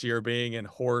last year, being in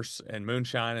Horse and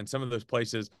Moonshine and some of those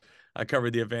places, I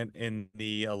covered the event in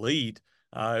the Elite.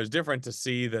 It was different to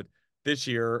see that this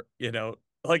year,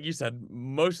 like you said,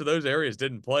 most of those areas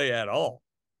didn't play at all,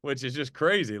 which is just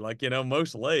crazy. Like,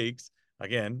 most lakes,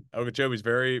 again, Okeechobee is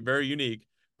very, very unique,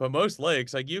 but most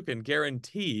lakes, like, you can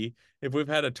guarantee if we've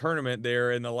had a tournament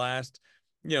there in the last,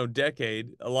 decade,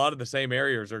 a lot of the same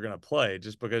areas are going to play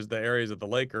just because the areas of the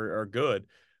lake are good.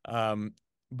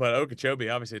 But Okeechobee,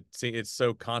 obviously, it's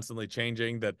so constantly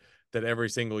changing that every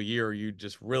single year you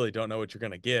just really don't know what you're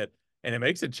going to get. And it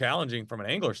makes it challenging from an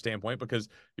angler standpoint, because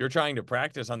you're trying to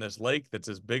practice on this lake that's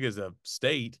as big as a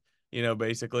state,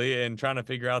 basically, and trying to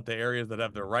figure out the areas that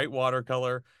have the right water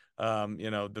color,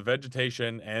 the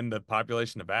vegetation and the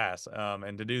population of bass.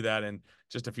 And to do that in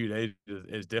just a few days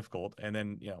is difficult. And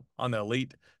then, on the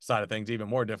Elite side of things, even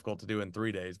more difficult to do in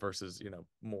 3 days versus,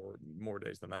 more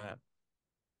days than that.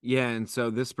 Yeah, and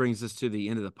so this brings us to the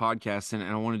end of the podcast, and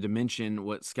I wanted to mention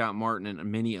what Scott Martin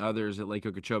and many others at Lake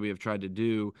Okeechobee have tried to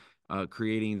do,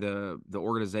 creating the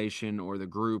organization or the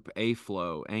group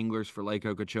A-Flow, Anglers for Lake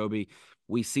Okeechobee.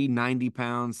 We see 90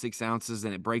 pounds, 6 ounces,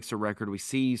 and it breaks a record. We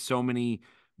see so many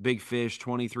big fish,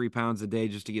 23 pounds a day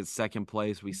just to get second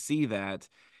place. We see that,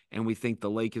 and we think the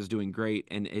lake is doing great,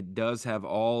 and it does have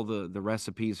all the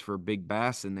recipes for big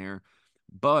bass in there,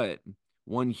 but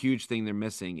one huge thing they're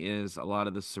missing is a lot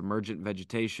of the submergent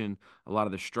vegetation, a lot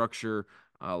of the structure,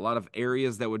 a lot of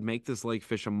areas that would make this lake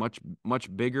fish a much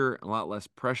bigger, a lot less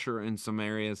pressure in some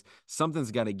areas.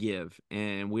 Something's got to give,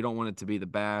 and we don't want it to be the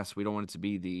bass. We don't want it to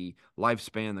be the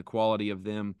lifespan, the quality of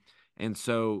them. And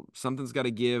so something's got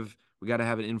to give. We got to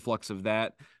have an influx of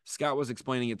that. Scott was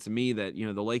explaining it to me that,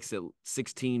 the lake's at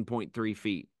 16.3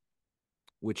 feet,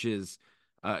 which is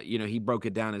he broke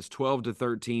it down as 12 to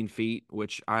 13 feet,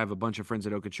 which I have a bunch of friends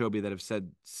at Okeechobee that have said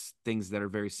things that are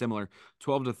very similar.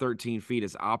 12 to 13 feet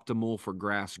is optimal for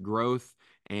grass growth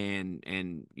and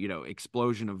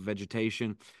explosion of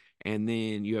vegetation. And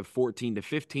then you have 14 to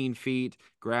 15 feet.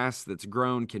 Grass that's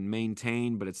grown can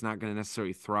maintain, but it's not going to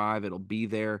necessarily thrive. It'll be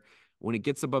there. when it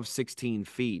gets above 16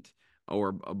 feet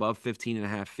or above 15 and a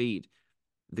half feet,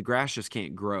 the grass just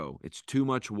can't grow. It's too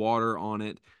much water on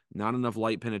it, not enough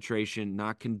light penetration,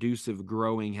 not conducive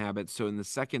growing habits. So in the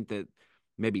second that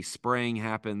maybe spraying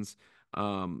happens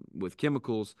with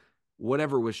chemicals,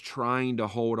 whatever was trying to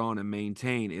hold on and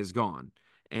maintain is gone.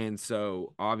 And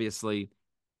so obviously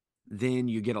then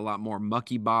you get a lot more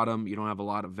mucky bottom. You don't have a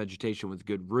lot of vegetation with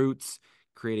good roots,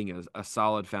 creating a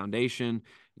solid foundation.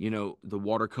 The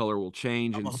watercolor will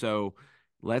change. And so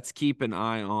let's keep an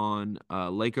eye on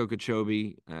Lake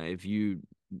Okeechobee. If you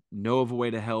know of a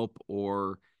way to help,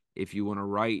 or if you want to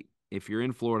write, if you're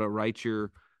in Florida, write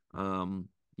your,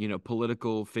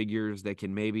 political figures that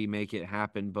can maybe make it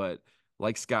happen. But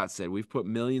like Scott said, we've put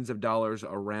millions of dollars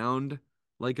around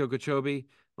Lake Okeechobee.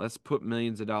 Let's put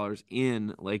millions of dollars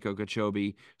in Lake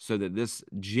Okeechobee so that this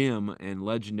gem and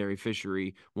legendary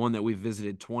fishery, one that we've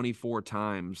visited 24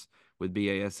 times with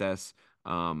BASS,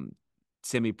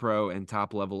 semi-pro and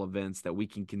top-level events, that we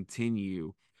can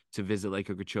continue to visit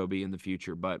Lake Okeechobee in the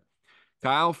future. But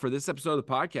Kyle, for this episode of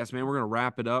the podcast, man, we're going to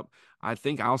wrap it up. I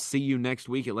think I'll see you next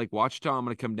week at Lake Ouachita. I'm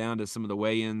going to come down to some of the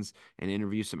weigh-ins and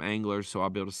interview some anglers, so I'll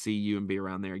be able to see you and be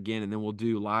around there again. And then we'll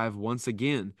do live once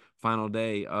again, final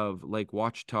day of Lake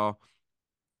Ouachita,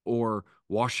 or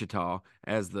Ouachita,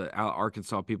 as the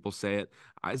Arkansas people say it.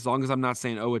 As long as I'm not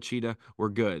saying Ouachita, we're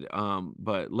good.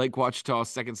 But Lake Ouachita,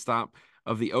 second stop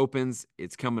of the Opens,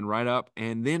 it's coming right up.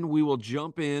 And then we will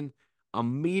jump in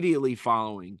immediately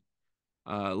following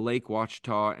Lake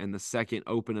Ouachita and the second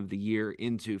Open of the year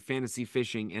into fantasy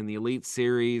fishing and the Elite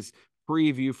Series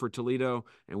preview for Toledo,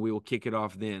 and we will kick it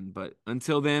off then. But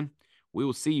until then, we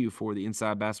will see you for the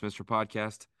Inside Bassmaster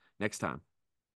Podcast next time.